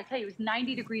 I got to tell you, it was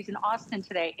 90 degrees in Austin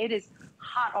today. It is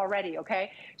hot already,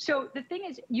 okay? So the thing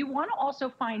is, you want to also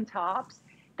find tops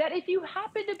that if you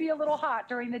happen to be a little hot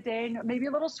during the day and maybe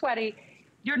a little sweaty,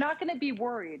 you're not going to be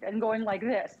worried and going like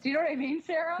this. Do you know what I mean,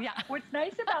 Sarah? Yeah. What's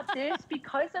nice about this,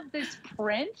 because of this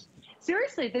print,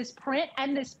 seriously, this print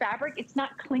and this fabric, it's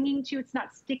not clinging to you, it's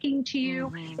not sticking to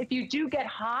you. If you do get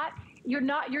hot,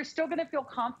 you're still gonna feel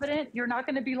confident. You're not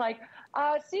gonna be like,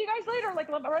 see you guys later, like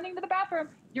running to the bathroom.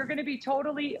 You're gonna be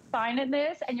totally fine in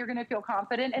this, and you're gonna feel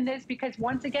confident in this, because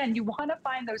once again, you wanna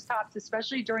find those tops,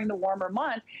 especially during the warmer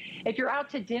months. If you're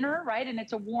out to dinner, right, and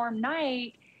it's a warm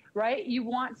night, right, you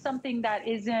want something that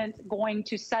isn't going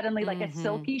to suddenly, like a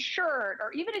silky shirt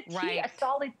or even a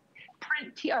solid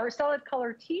print or a solid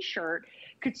color t-shirt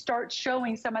could start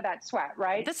showing some of that sweat,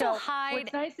 right? This will hide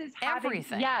what's nice is having,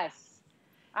 everything. Yes,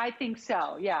 I think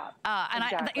so, yeah. And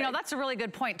exactly. that's a really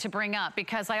good point to bring up,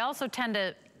 because I also tend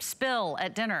to spill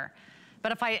at dinner.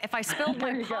 But if I spilled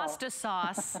my pasta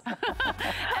sauce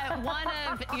at one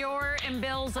of your and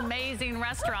Bill's amazing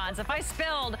restaurants, if I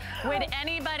spilled, would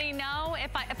anybody know?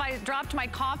 If I dropped my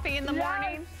coffee in the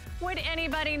morning, would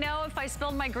anybody know if I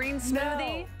spilled my green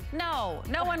smoothie? No,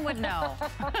 no one would know.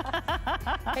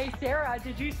 Hey, Sarah,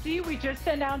 did you see we just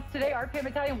announced today RPM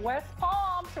Italian West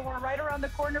Palm, so we're right around the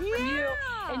corner from you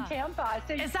in Tampa.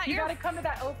 So you got to come to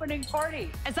that opening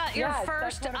party. Is that your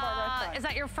first? Is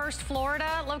that your first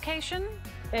Florida location?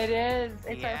 It is.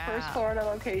 It's our first Florida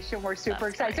location. We're super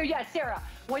excited. So yeah, Sarah,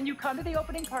 when you come to the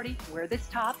opening party, wear this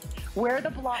top, wear the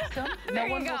blossom. No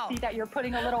one will see that you're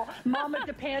putting a little Mama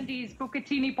de Pandy's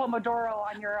Bucatini Pomodoro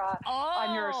on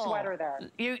your sweater there.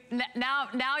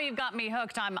 Now you've got me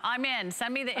hooked. I'm in.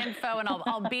 Send me the info and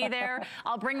I'll be there.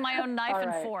 I'll bring my own knife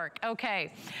and fork.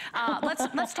 Okay.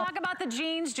 Let's talk about the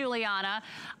jeans, Juliana.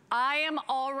 I am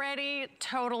already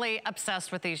totally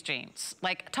obsessed with these jeans.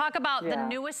 Like, talk about the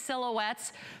newest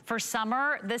silhouettes for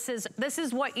summer. This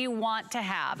is what you want to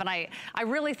have. And I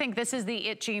really think this is the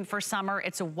it jean for summer.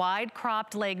 It's a wide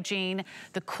cropped leg jean,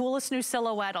 the coolest new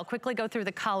silhouette. I'll quickly go through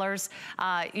the colors.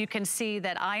 You can see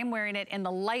that I am wearing it in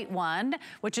the light one,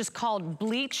 which is called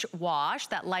Bleach Wash,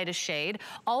 that lightest shade.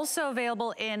 Also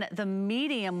available in the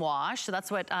medium wash, so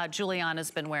that's what Juliana's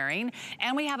been wearing.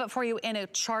 And we have it for you in a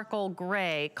charcoal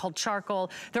gray called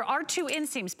Charcoal. There are 2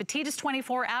 inseams. Petite is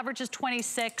 24, average is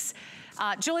 26.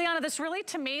 Juliana, this really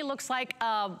to me looks like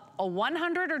a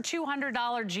 $100 or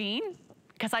 $200 jean,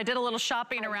 because I did a little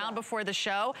shopping around before the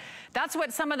show. That's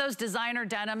what some of those designer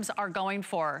denims are going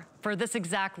for this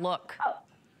exact look.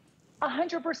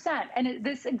 100%, and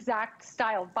this exact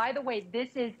style. By the way, this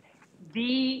is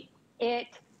the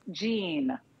it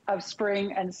jean of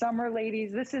spring and summer,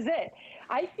 ladies. This is it.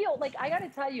 I feel like, I gotta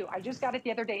tell you, I just got it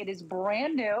the other day. It is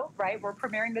brand new, right? We're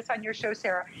premiering this on your show,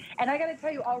 Sarah. And I gotta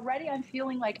tell you, already I'm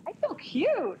feeling like, I feel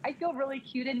cute. I feel really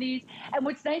cute in these. And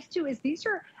what's nice too is these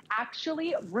are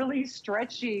actually really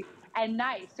stretchy and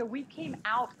nice. So we came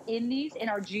out in these in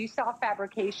our G-Soft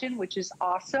fabrication, which is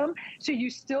awesome. So you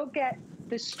still get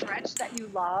the stretch that you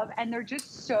love, and they're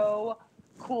just so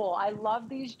cool. I love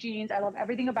these jeans. I love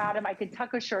everything about them. I could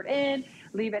tuck a shirt in,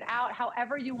 leave it out,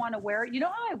 however you want to wear it. You know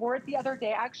how I wore it the other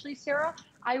day, actually, Sarah?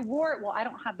 I wore it, well, I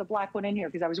don't have the black one in here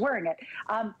because I was wearing it.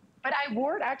 But I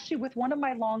wore it actually with one of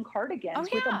my long cardigans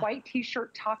with a white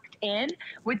t-shirt tucked in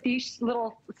with these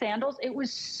little sandals. It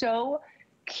was so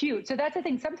cute. So that's the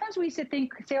thing. Sometimes we used to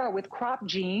think, Sarah, with cropped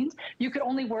jeans, you could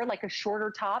only wear like a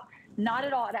shorter top. Not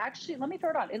at all. It actually, let me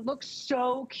throw it on. It looks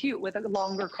so cute with a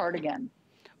longer cardigan.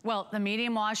 Well, the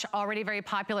medium wash, already very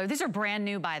popular. These are brand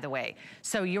new, by the way.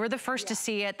 So you're the first to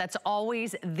see it. That's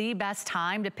always the best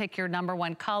time to pick your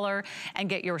 #1 color and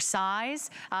get your size.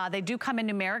 They do come in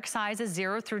numeric sizes,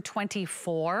 0 through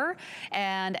 24.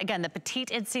 And again, the petite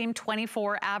inseam,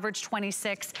 24, average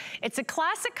 26. It's a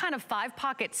classic kind of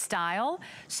 5-pocket style.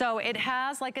 So it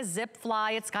has like a zip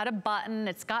fly. It's got a button.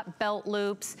 It's got belt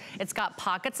loops. It's got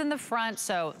pockets in the front.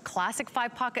 So classic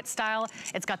 5-pocket style.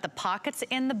 It's got the pockets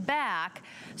in the back.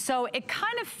 So it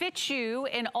kind of fits you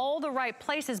in all the right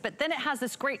places, but then it has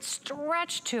this great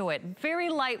stretch to it. Very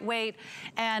lightweight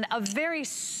and a very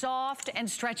soft and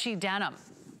stretchy denim.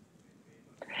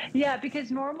 Yeah,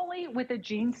 because normally with a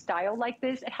jean style like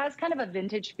this, it has kind of a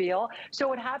vintage feel. So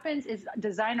what happens is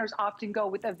designers often go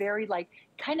with a very like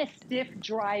kind of stiff,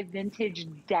 dry, vintage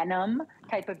denim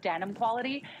type of denim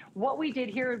quality. What we did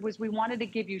here was we wanted to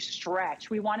give you stretch.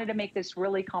 We wanted to make this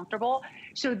really comfortable.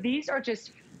 So these are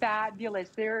just fabulous.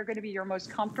 They're going to be your most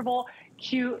comfortable,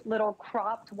 cute little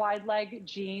cropped wide leg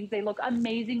jeans. They look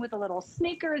amazing with a little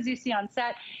sneaker as you see on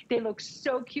set. They look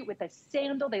so cute with a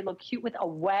sandal. They look cute with a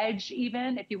wedge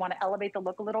even if you want to elevate the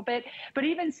look a little bit. But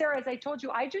even Sarah, as I told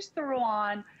you, I just threw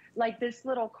on like this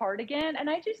little cardigan and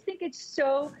I just think it's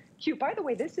so cute. By the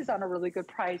way, this is on a really good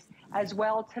price as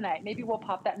well tonight. Maybe we'll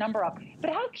pop that number up.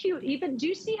 But how cute even, do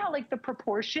you see how like the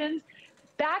proportions?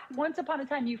 Back once upon a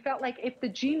time, you felt like if the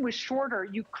jean was shorter,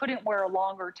 you couldn't wear a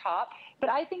longer top. But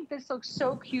I think this looks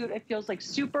so cute. It feels like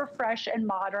super fresh and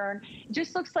modern. It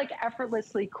just looks like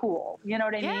effortlessly cool. You know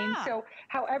what I mean? So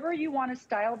however you want to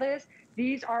style this,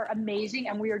 these are amazing.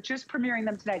 And we are just premiering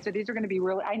them tonight. So these are going to be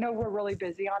really, I know we're really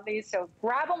busy on these. So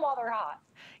grab them while they're hot.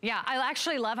 Yeah, I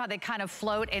actually love how they kind of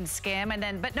float and skim. And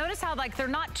then, but notice how like they're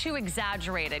not too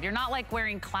exaggerated. You're not like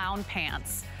wearing clown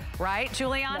pants. Right,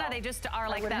 Juliana? No, they just are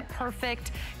like that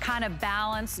perfect kind of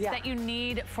balance that you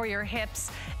need for your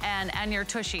hips and your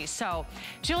tushy. So,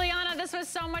 Juliana, this was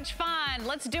so much fun.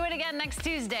 Let's do it again next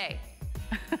Tuesday.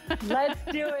 Let's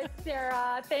do it,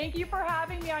 Sarah. Thank you for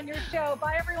having me on your show.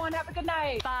 Bye, everyone. Have a good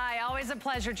night. Bye. Always a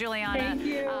pleasure, Juliana. Thank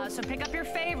you. So pick up your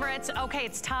favorites. Okay,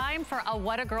 it's time for a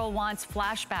What a Girl Wants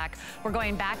flashback. We're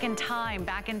going back in time,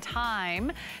 back in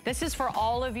time. This is for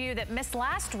all of you that missed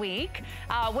last week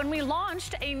when we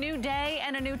launched a new day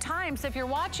and a new time. So if you're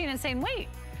watching and saying, wait,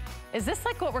 is this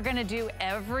like what we're going to do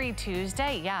every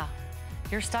Tuesday? Yeah.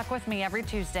 You're stuck with me every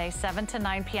Tuesday, 7 to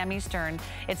 9 p.m. Eastern.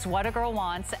 It's What a Girl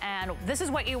Wants, and this is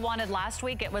what you wanted last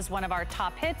week. It was one of our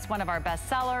top hits, one of our best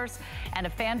sellers, and a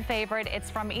fan favorite.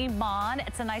 It's from Iman.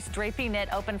 It's a nice drapey knit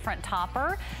open front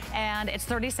topper, and it's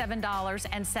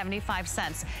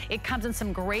 $37.75. It comes in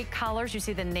some great colors. You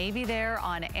see the navy there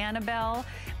on Annabelle.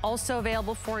 Also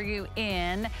available for you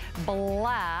in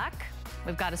black.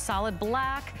 We've got a solid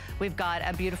black. We've got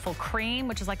a beautiful cream,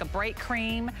 which is like a bright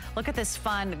cream. Look at this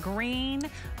fun green.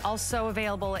 Also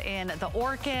available in the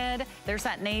orchid. There's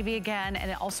that navy again, and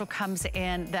it also comes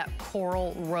in that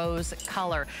coral rose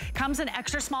color. Comes in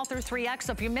extra small through 3X,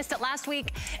 so if you missed it last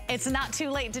week, it's not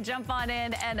too late to jump on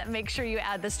in and make sure you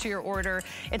add this to your order.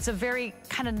 It's a very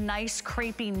kind of nice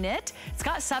crepey knit. It's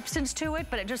got substance to it,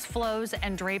 but it just flows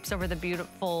and drapes over the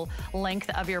beautiful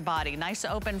length of your body. Nice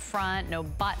open front, no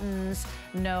buttons,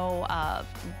 no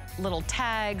little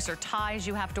tags or ties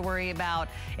you have to worry about.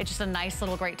 It's just a nice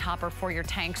little great topper for your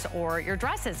tanks or your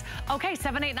dresses. Okay,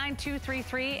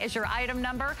 789233 is your item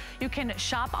number. You can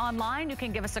shop online. You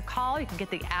can give us a call. You can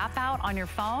get the app out on your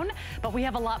phone. But we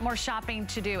have a lot more shopping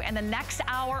to do. And the next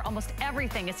hour, almost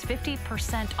everything is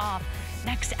 50% off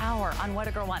next hour on What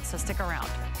a Girl Wants, so stick around.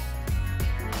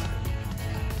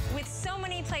 With so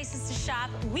many places to shop,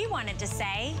 we wanted to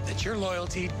say that your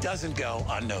loyalty doesn't go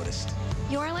unnoticed.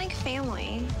 You're like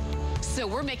family. So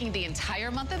we're making the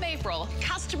entire month of April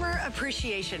Customer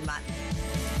Appreciation Month.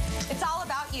 it's all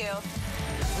about you.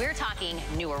 We're talking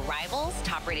new arrivals,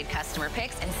 top-rated customer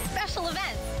picks, and special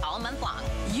events all month long.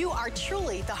 You are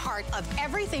truly the heart of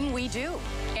everything we do.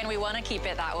 And we want to keep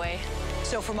it that way.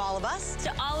 So from all of us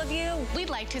to all of you, we'd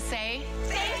like to say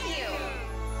thank you.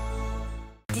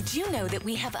 Did you know that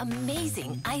we have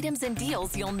amazing items and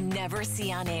deals you'll never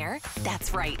see on air?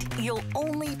 That's right. You'll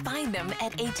only find them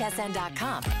at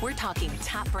hsn.com. We're talking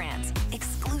top brands,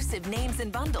 exclusive names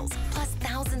and bundles, plus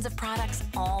thousands of products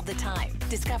all the time.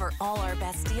 Discover all our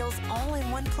best deals all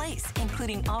in one place,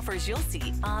 including offers you'll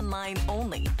see online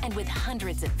only. And with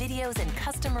hundreds of videos and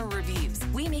customer reviews,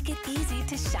 we make it easy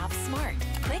to shop smart.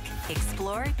 Click,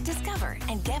 explore, discover,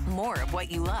 and get more of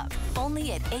what you love.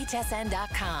 Only at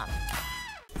hsn.com.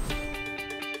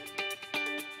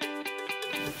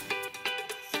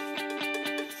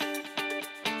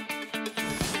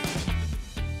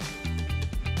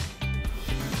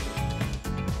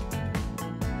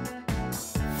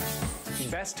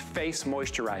 Best Face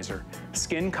Moisturizer,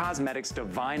 Skin Cosmetics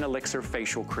Divine Elixir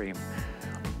Facial Cream.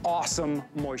 Awesome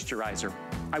moisturizer.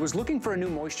 I was looking for a new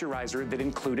moisturizer that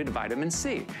included vitamin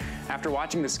C. After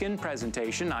watching the skin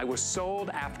presentation, I was sold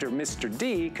after Mr.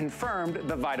 D confirmed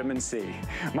the vitamin C.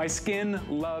 My skin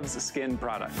loves skin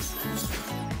products.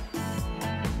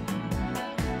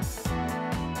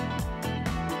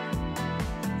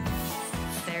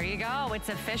 There you go. It's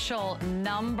official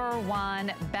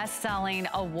 #1 best-selling,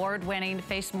 award-winning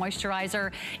face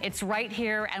moisturizer. It's right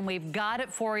here, and we've got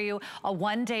it for you. A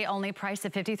one-day only price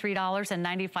of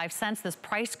 $53.95. This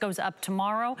price goes up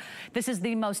tomorrow. This is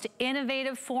the most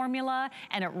innovative formula,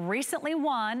 and it recently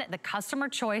won the Customer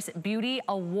Choice Beauty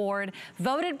Award,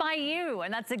 voted by you.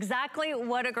 And that's exactly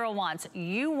what a girl wants.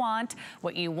 You want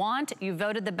what you want. You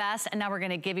voted the best, and now we're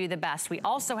going to give you the best. We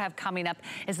also have coming up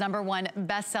is #1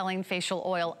 best-selling facial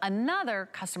oil, another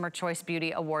Customer Choice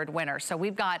Beauty Award winner. So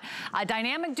we've got a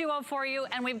dynamic duo for you,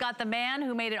 and we've got the man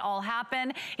who made it all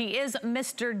happen. He is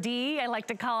Mr. D. I like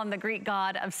to call him the Greek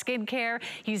god of skincare.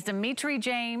 He's Dimitri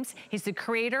James. He's the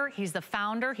creator, he's the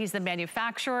founder, he's the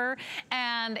manufacturer,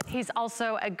 and he's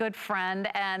also a good friend.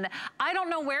 And I don't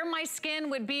know where my skin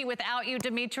would be without you,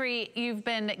 Dimitri. You've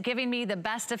been giving me the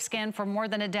best of skin for more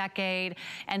than a decade.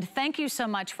 And thank you so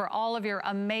much for all of your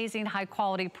amazing high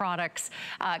quality products,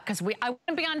 because I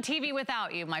wouldn't be on TV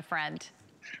without you, my friend.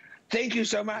 Thank you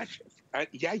so much.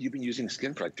 Yeah, you've been using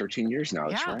skin for like 13 years now.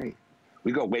 That's right.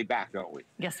 We go way back, don't we?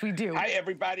 Yes, we do. Hi,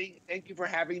 everybody. Thank you for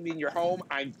having me in your home.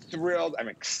 I'm thrilled. I'm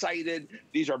excited.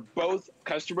 These are both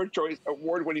Customer Choice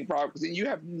Award-winning products. And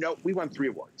we won 3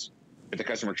 awards at the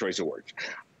Customer Choice Awards.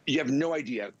 You have no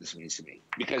idea what this means to me,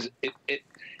 because it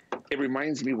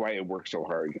reminds me why I work so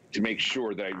hard to make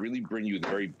sure that I really bring you the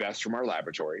very best from our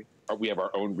laboratory. We have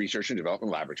our own research and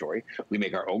development laboratory. We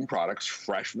make our own products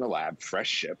fresh from the lab, fresh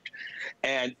shipped.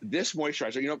 And this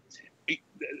moisturizer,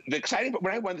 the exciting, but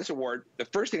when I won this award, the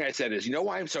first thing I said is, you know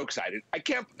why I'm so excited?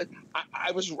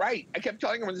 I was right. I kept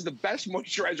telling everyone this is the best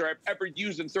moisturizer I've ever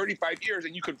used in 35 years,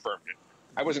 and you confirmed it.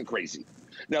 I wasn't crazy.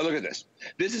 Now look at this.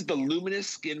 This is the Luminous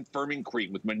Skin Firming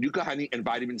Cream with Manuka honey and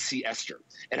vitamin C ester.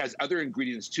 It has other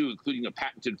ingredients too, including a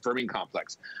patented firming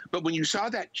complex. But when you saw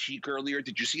that cheek earlier,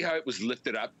 did you see how it was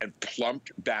lifted up and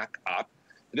plumped back up?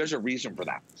 There's a reason for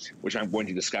that, which I'm going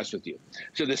to discuss with you.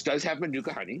 So this does have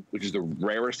Manuka honey, which is the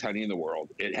rarest honey in the world.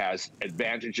 It has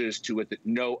advantages to it that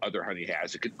no other honey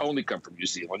has. It can only come from New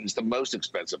Zealand. It's the most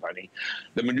expensive honey.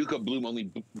 The Manuka bloom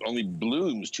only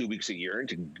blooms 2 weeks a year, and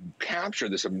to capture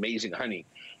this amazing honey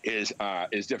is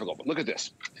difficult. But look at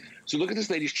this. So look at this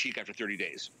lady's cheek after 30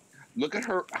 days. Look at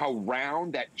her, how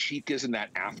round that cheek is in that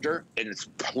after, and it's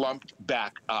plumped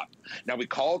back up. Now, we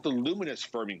call it the luminous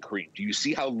firming cream. Do you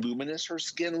see how luminous her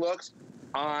skin looks?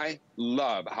 I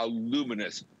love how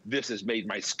luminous this has made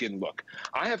my skin look.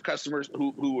 I have customers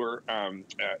who are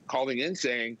calling in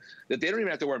saying that they don't even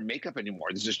have to wear makeup anymore.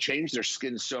 This has changed their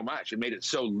skin so much and made it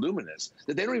so luminous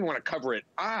that they don't even want to cover it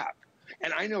up.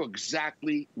 And I know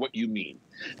exactly what you mean.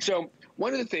 So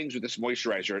one of the things with this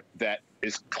moisturizer that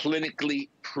is clinically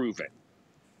proven,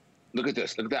 look at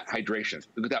this, look at that hydration,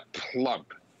 look at that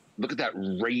plump, look at that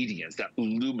radiance, that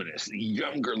luminous,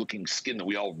 younger looking skin that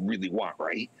we all really want,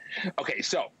 right? Okay,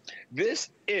 so this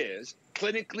is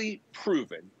clinically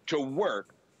proven to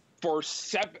work for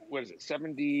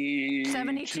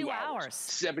 72 hours.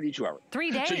 72 hours.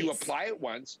 3 days. So you apply it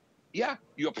once. Yeah,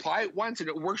 you apply it once and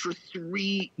it works for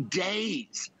 3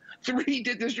 days.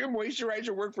 Does your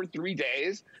moisturizer work for 3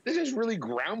 days? This is really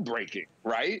groundbreaking,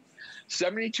 right?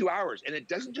 72 hours. And it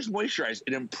doesn't just moisturize,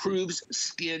 it improves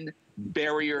skin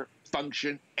barrier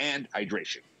function and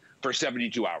hydration for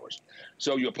 72 hours.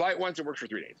 So you apply it once, it works for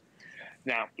 3 days.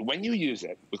 Now, when you use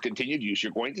it with continued use,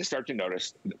 you're going to start to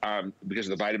notice, because of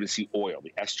the vitamin C oil,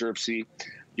 the ester of C,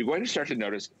 you're going to start to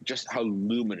notice just how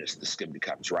luminous the skin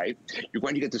becomes, right? You're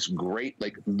going to get this great,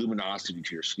 like, luminosity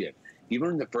to your skin.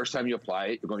 Even the first time you apply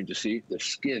it, you're going to see the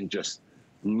skin just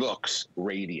looks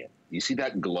radiant. You see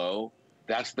that glow?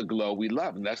 That's the glow we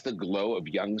love, and that's the glow of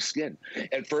young skin.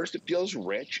 At first, it feels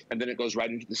rich, and then it goes right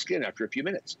into the skin after a few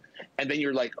minutes. And then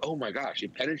you're like, oh my gosh,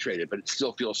 it penetrated, but it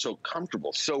still feels so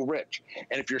comfortable, so rich.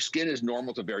 And if your skin is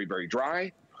normal to very, very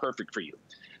dry, perfect for you.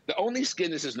 The only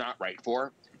skin this is not right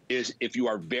for is if you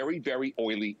are very, very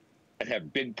oily and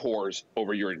have big pores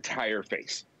over your entire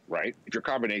face, right? If you're a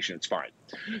combination, it's fine.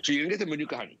 So you're gonna get the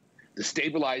Manuka honey, the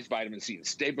stabilized vitamin C. And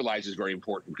stabilized is very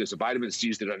important because the vitamin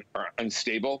C's that are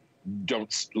unstable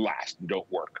don't last, don't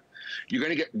work. You're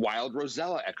gonna get wild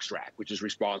rosella extract, which is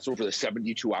responsible for the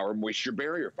 72-hour moisture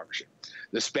barrier function.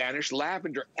 The Spanish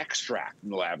lavender extract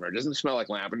from the lavender. It doesn't smell like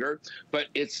lavender, but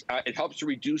it helps to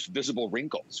reduce visible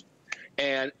wrinkles.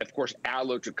 And of course,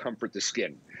 aloe to comfort the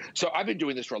skin. So I've been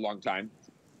doing this for a long time.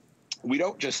 We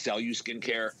don't just sell you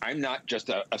skincare. I'm not just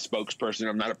a spokesperson.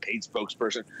 I'm not a paid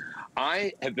spokesperson.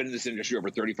 I have been in this industry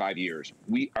over 35 years.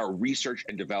 We are research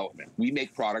and development. We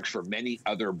make products for many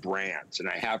other brands, and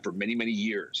I have for many, many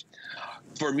years.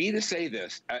 For me to say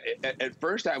this, at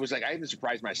first I was like, I even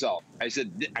surprised myself. I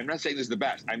said, I'm not saying this is the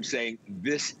best. I'm saying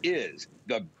this is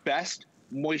the best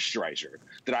moisturizer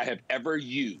that I have ever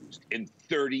used in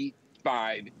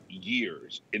 35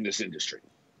 years in this industry.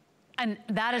 And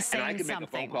that is saying something. And I can make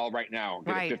a phone call right now and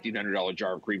get a $1,500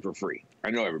 jar of cream for free.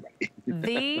 I know everybody.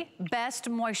 The best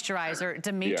moisturizer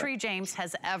Dimitri James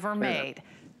has ever made.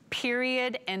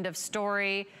 Period. End of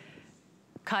story.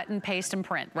 Cut and paste and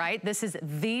print, right? This is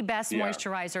the best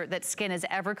moisturizer that skin has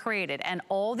ever created. And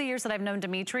all the years that I've known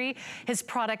Dimitri, his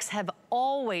products have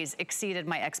always exceeded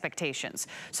my expectations.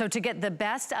 So to get the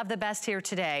best of the best here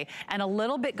today, and a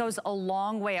little bit goes a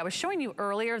long way. I was showing you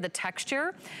earlier the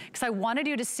texture, because I wanted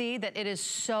you to see that it is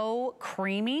so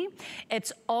creamy.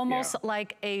 It's almost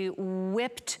like a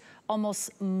whipped,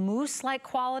 almost mousse-like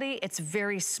quality. It's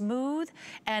very smooth,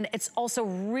 and it's also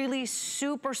really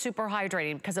super, super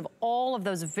hydrating because of all of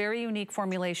those very unique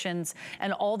formulations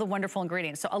and all the wonderful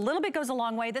ingredients. So a little bit goes a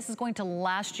long way. This is going to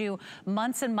last you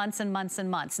months and months and months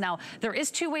and months. Now, there is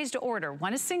 2 ways to order.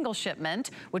 One is single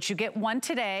shipment, which you get one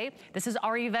today. This is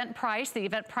our event price. The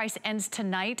event price ends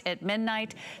tonight at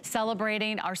midnight,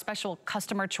 celebrating our special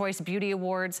Customer Choice Beauty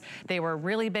Awards. They were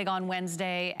really big on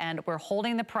Wednesday, and we're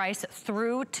holding the price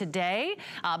through today.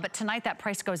 But tonight that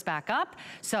price goes back up.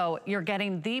 So you're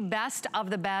getting the best of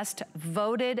the best,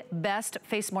 voted best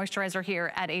face moisturizer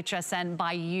here at HSN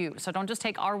by you. So don't just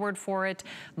take our word for it,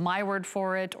 my word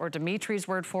for it, or Dimitri's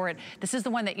word for it. This is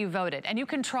the one that you voted. And you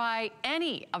can try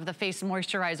any of the face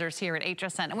moisturizers here at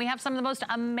HSN. And we have some of the most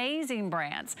amazing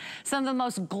brands. Some of the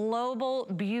most global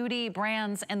beauty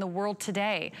brands in the world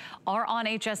today are on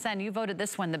HSN. You voted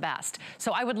this one the best.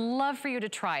 So I would love for you to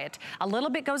try it. A little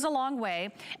bit goes a long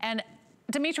way. And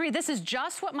Dimitri, this is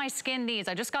just what my skin needs.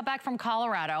 I just got back from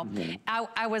Colorado.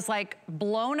 I was like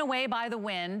blown away by the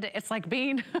wind. It's like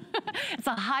being, it's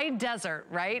a high desert,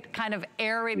 right? Kind of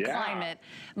arid climate.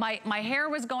 My hair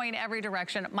was going every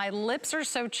direction. My lips are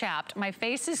so chapped. My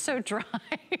face is so dry.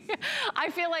 I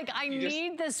feel like I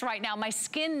need this right now. My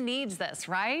skin needs this,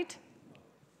 right?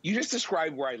 You just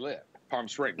described where I live. Palm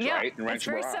Springs, right? In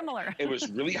Rancho Mirage. Very similar. It was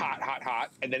really hot, hot,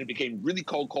 hot, and then it became really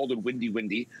cold, cold, and windy,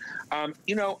 windy.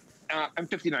 You know, I'm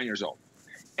 59 years old,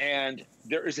 and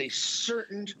there is a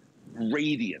certain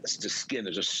radiance to skin.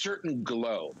 There's a certain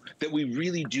glow that we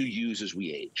really do use as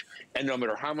we age. And no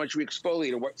matter how much we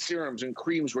exfoliate or what serums and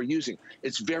creams we're using,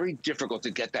 it's very difficult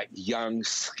to get that young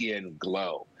skin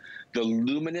glow. The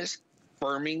luminous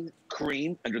firming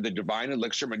cream under the Divine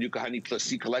Elixir Manuka Honey Plus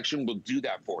C collection will do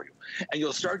that for you. And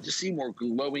you'll start to see more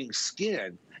glowing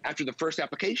skin after the first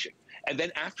application. And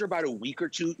then after about a week or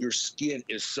two, your skin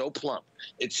is so plump.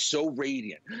 It's so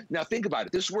radiant. Now think about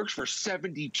it. This works for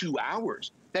 72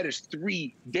 hours. That is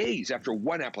 3 days after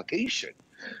one application.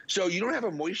 So you don't have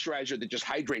a moisturizer that just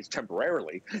hydrates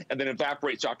temporarily and then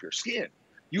evaporates off your skin.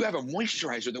 You have a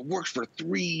moisturizer that works for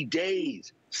 3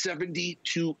 days,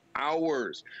 72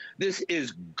 hours. This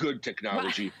is good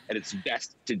technology at its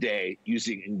best today,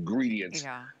 using ingredients,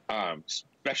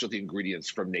 specialty ingredients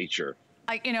from nature.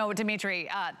 You know, Dimitri,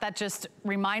 that just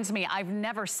reminds me, I've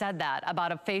never said that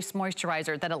about a face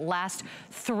moisturizer, that it lasts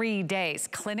 3 days.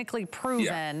 Clinically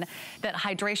proven that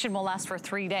hydration will last for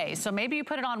 3 days. So maybe you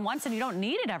put it on once and you don't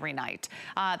need it every night.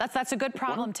 That's a good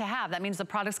problem to have. That means the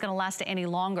product's gonna last any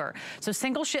longer. So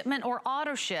single shipment or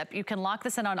auto ship, you can lock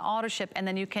this in on auto ship, and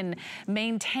then you can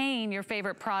maintain your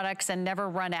favorite products and never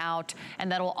run out,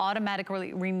 and that'll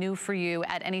automatically renew for you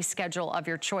at any schedule of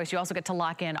your choice. You also get to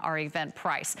lock in our event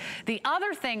price. The other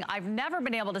thing I've never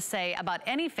been able to say about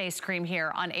any face cream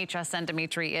here on HSN,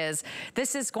 Dimitri, is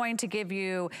this is going to give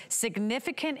you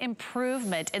significant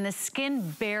improvement in the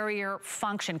skin barrier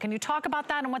function. Can you talk about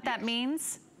that and what that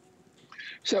means?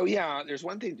 So yeah, there's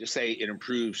one thing to say, it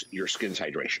improves your skin's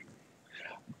hydration.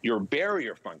 Your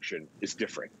barrier function is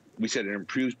different. We said it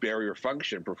improves barrier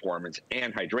function, performance,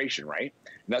 and hydration, right?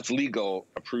 That's legal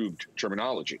approved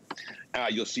terminology.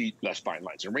 You'll see less fine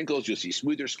lines and wrinkles. You'll see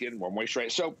smoother skin, more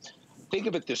moisturized. So think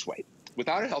of it this way.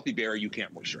 Without a healthy barrier, you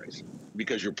can't moisturize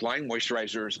because you're applying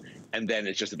moisturizers and then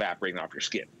it's just evaporating off your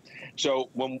skin. So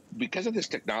because of this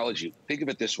technology, think of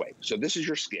it this way. So this is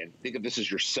your skin. Think of this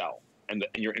as your cell and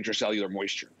your intracellular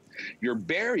moisture. Your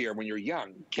barrier, when you're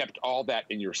young, kept all that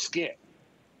in your skin.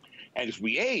 And as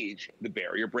we age, the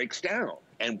barrier breaks down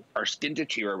and our skin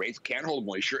deteriorates, can't hold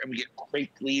moisture, and we get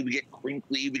crinkly, we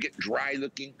get dry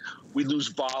looking, we lose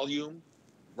volume,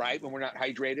 right, when we're not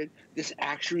hydrated. This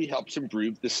actually helps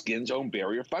improve the skin's own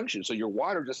barrier function. So your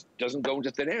water just doesn't go into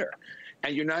thin air.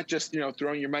 And you're not just,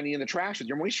 throwing your money in the trash with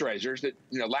your moisturizers that,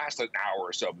 last an hour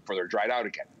or so before they're dried out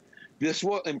again. This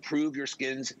will improve your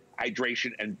skin's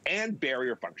hydration and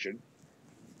barrier function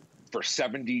for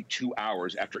 72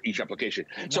 hours after each application.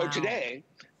 Wow. So today,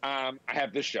 I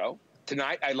have this show.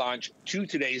 Tonight, I launch 2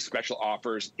 today's special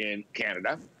offers in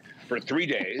Canada for 3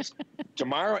 days.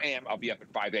 Tomorrow I'll be up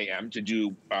at 5 a.m. to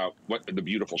do the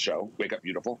beautiful show, Wake Up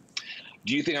Beautiful.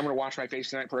 Do you think I'm going to wash my face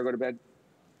tonight before I go to bed?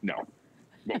 No.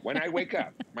 But when I wake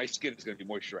up, my skin is going to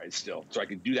be moisturized still, so I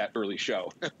can do that early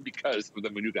show because of the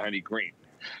Manuka Honey Cream.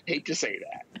 Hate to say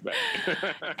that, but.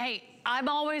 Hey, I'm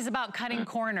always about cutting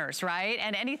corners, right?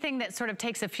 And anything that sort of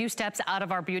takes a few steps out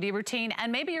of our beauty routine,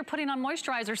 and maybe you're putting on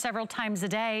moisturizer several times a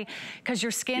day because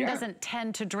your skin doesn't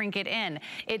tend to drink it in.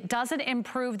 It doesn't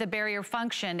improve the barrier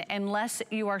function unless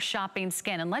you are shopping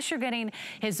skin, unless you're getting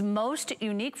his most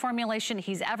unique formulation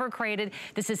he's ever created.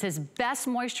 This is his best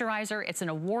moisturizer. It's an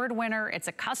award winner. It's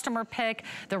a customer pick.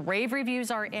 The rave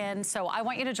reviews are in. So I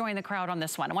want you to join the crowd on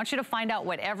this one. I want you to find out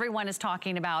what everyone is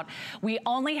talking about. We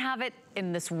only have it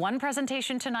in this one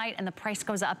presentation tonight, and the price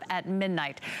goes up at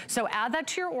midnight. So add that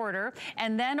to your order,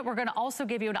 and then we're gonna also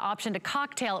give you an option to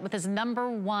cocktail it with his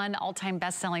 #1 all-time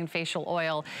best-selling facial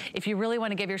oil if you really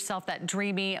wanna give yourself that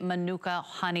dreamy Manuka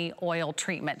honey oil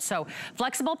treatment. So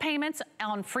flexible payments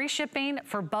on free shipping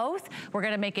for both. We're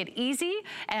gonna make it easy,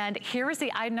 and here is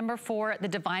the item number 4, the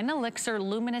Divine Elixir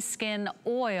Luminous Skin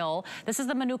Oil. This is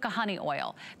the Manuka honey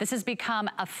oil. This has become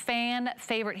a fan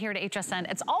favorite here at HSN.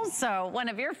 It's also one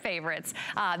of your favorites.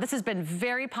 This has been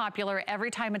very popular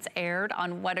every time it's aired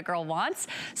on What a Girl Wants.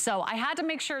 So I had to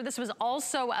make sure this was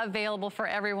also available for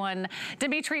everyone.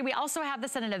 Dimitri, we also have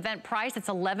this at an event price. It's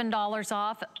 $11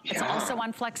 off. It's also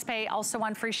on FlexPay, also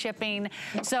on free shipping.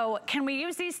 So can we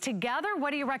use these together?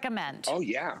 What do you recommend? Oh,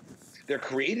 yeah. They're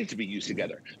created to be used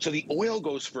together. So the oil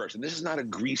goes first, and this is not a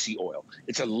greasy oil.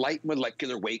 It's a light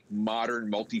molecular weight, modern,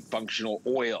 multifunctional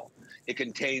oil. It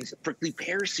contains prickly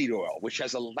pear seed oil, which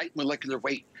has a light molecular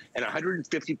weight and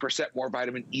 150% more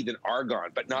vitamin E than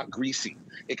argan, but not greasy.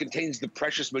 It contains the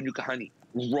precious manuka honey,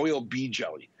 royal bee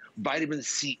jelly, vitamin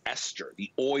C ester, the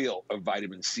oil of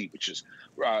vitamin C, which is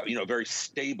very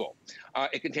stable.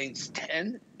 It contains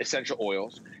 10 essential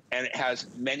oils, and it has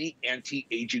many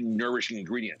anti-aging, nourishing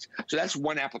ingredients. So that's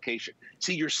one application.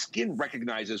 See, your skin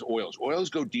recognizes oils. Oils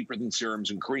go deeper than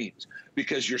serums and creams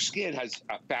because your skin has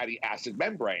fatty acid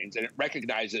membranes, and it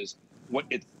recognizes what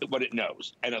it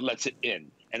knows, and it lets it in,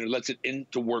 and it lets it in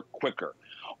to work quicker.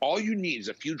 All you need is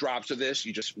a few drops of this.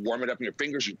 You just warm it up in your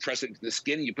fingers, you press it into the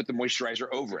skin, and you put the moisturizer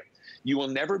over it. You will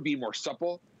never be more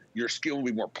supple. Your skin will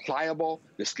be more pliable.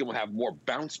 The skin will have more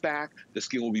bounce back. The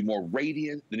skin will be more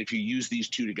radiant than if you use these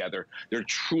two together. They're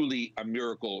truly a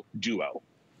miracle duo.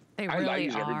 They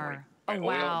really are. Oh,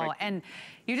 wow. And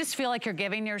you just feel like you're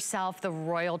giving yourself the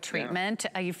royal treatment.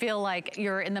 Yeah. You feel like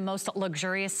you're in the most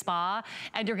luxurious spa,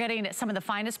 and you're getting some of the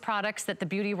finest products that the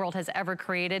beauty world has ever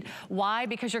created. Why?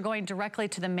 Because you're going directly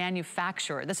to the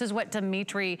manufacturer. This is what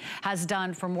Dimitri has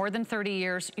done for more than 30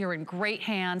 years. You're in great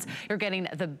hands. You're getting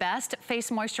the best face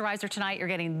moisturizer tonight. You're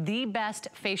getting the best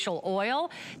facial oil.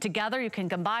 Together, you can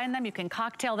combine them, you can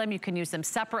cocktail them, you can use them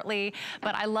separately.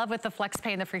 But I love with the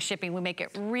FlexPay and the free shipping, we make it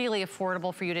really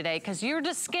affordable for you today, because your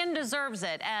skin deserves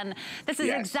it. And this is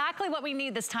exactly what we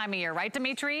need this time of year, right,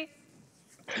 Dimitri?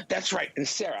 That's right. And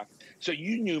Sarah, so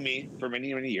you knew me for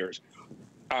many, many years.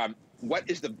 What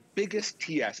is the biggest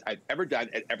TS I've ever done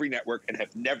at every network and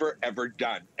have never, ever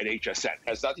done at HSN? It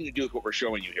has nothing to do with what we're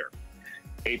showing you here.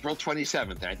 April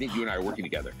 27th, and I think you and I are working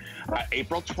together.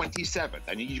 April 27th,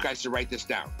 I need you guys to write this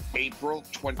down. April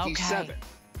 27th. Okay.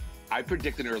 I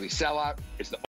predict an early sellout. It's the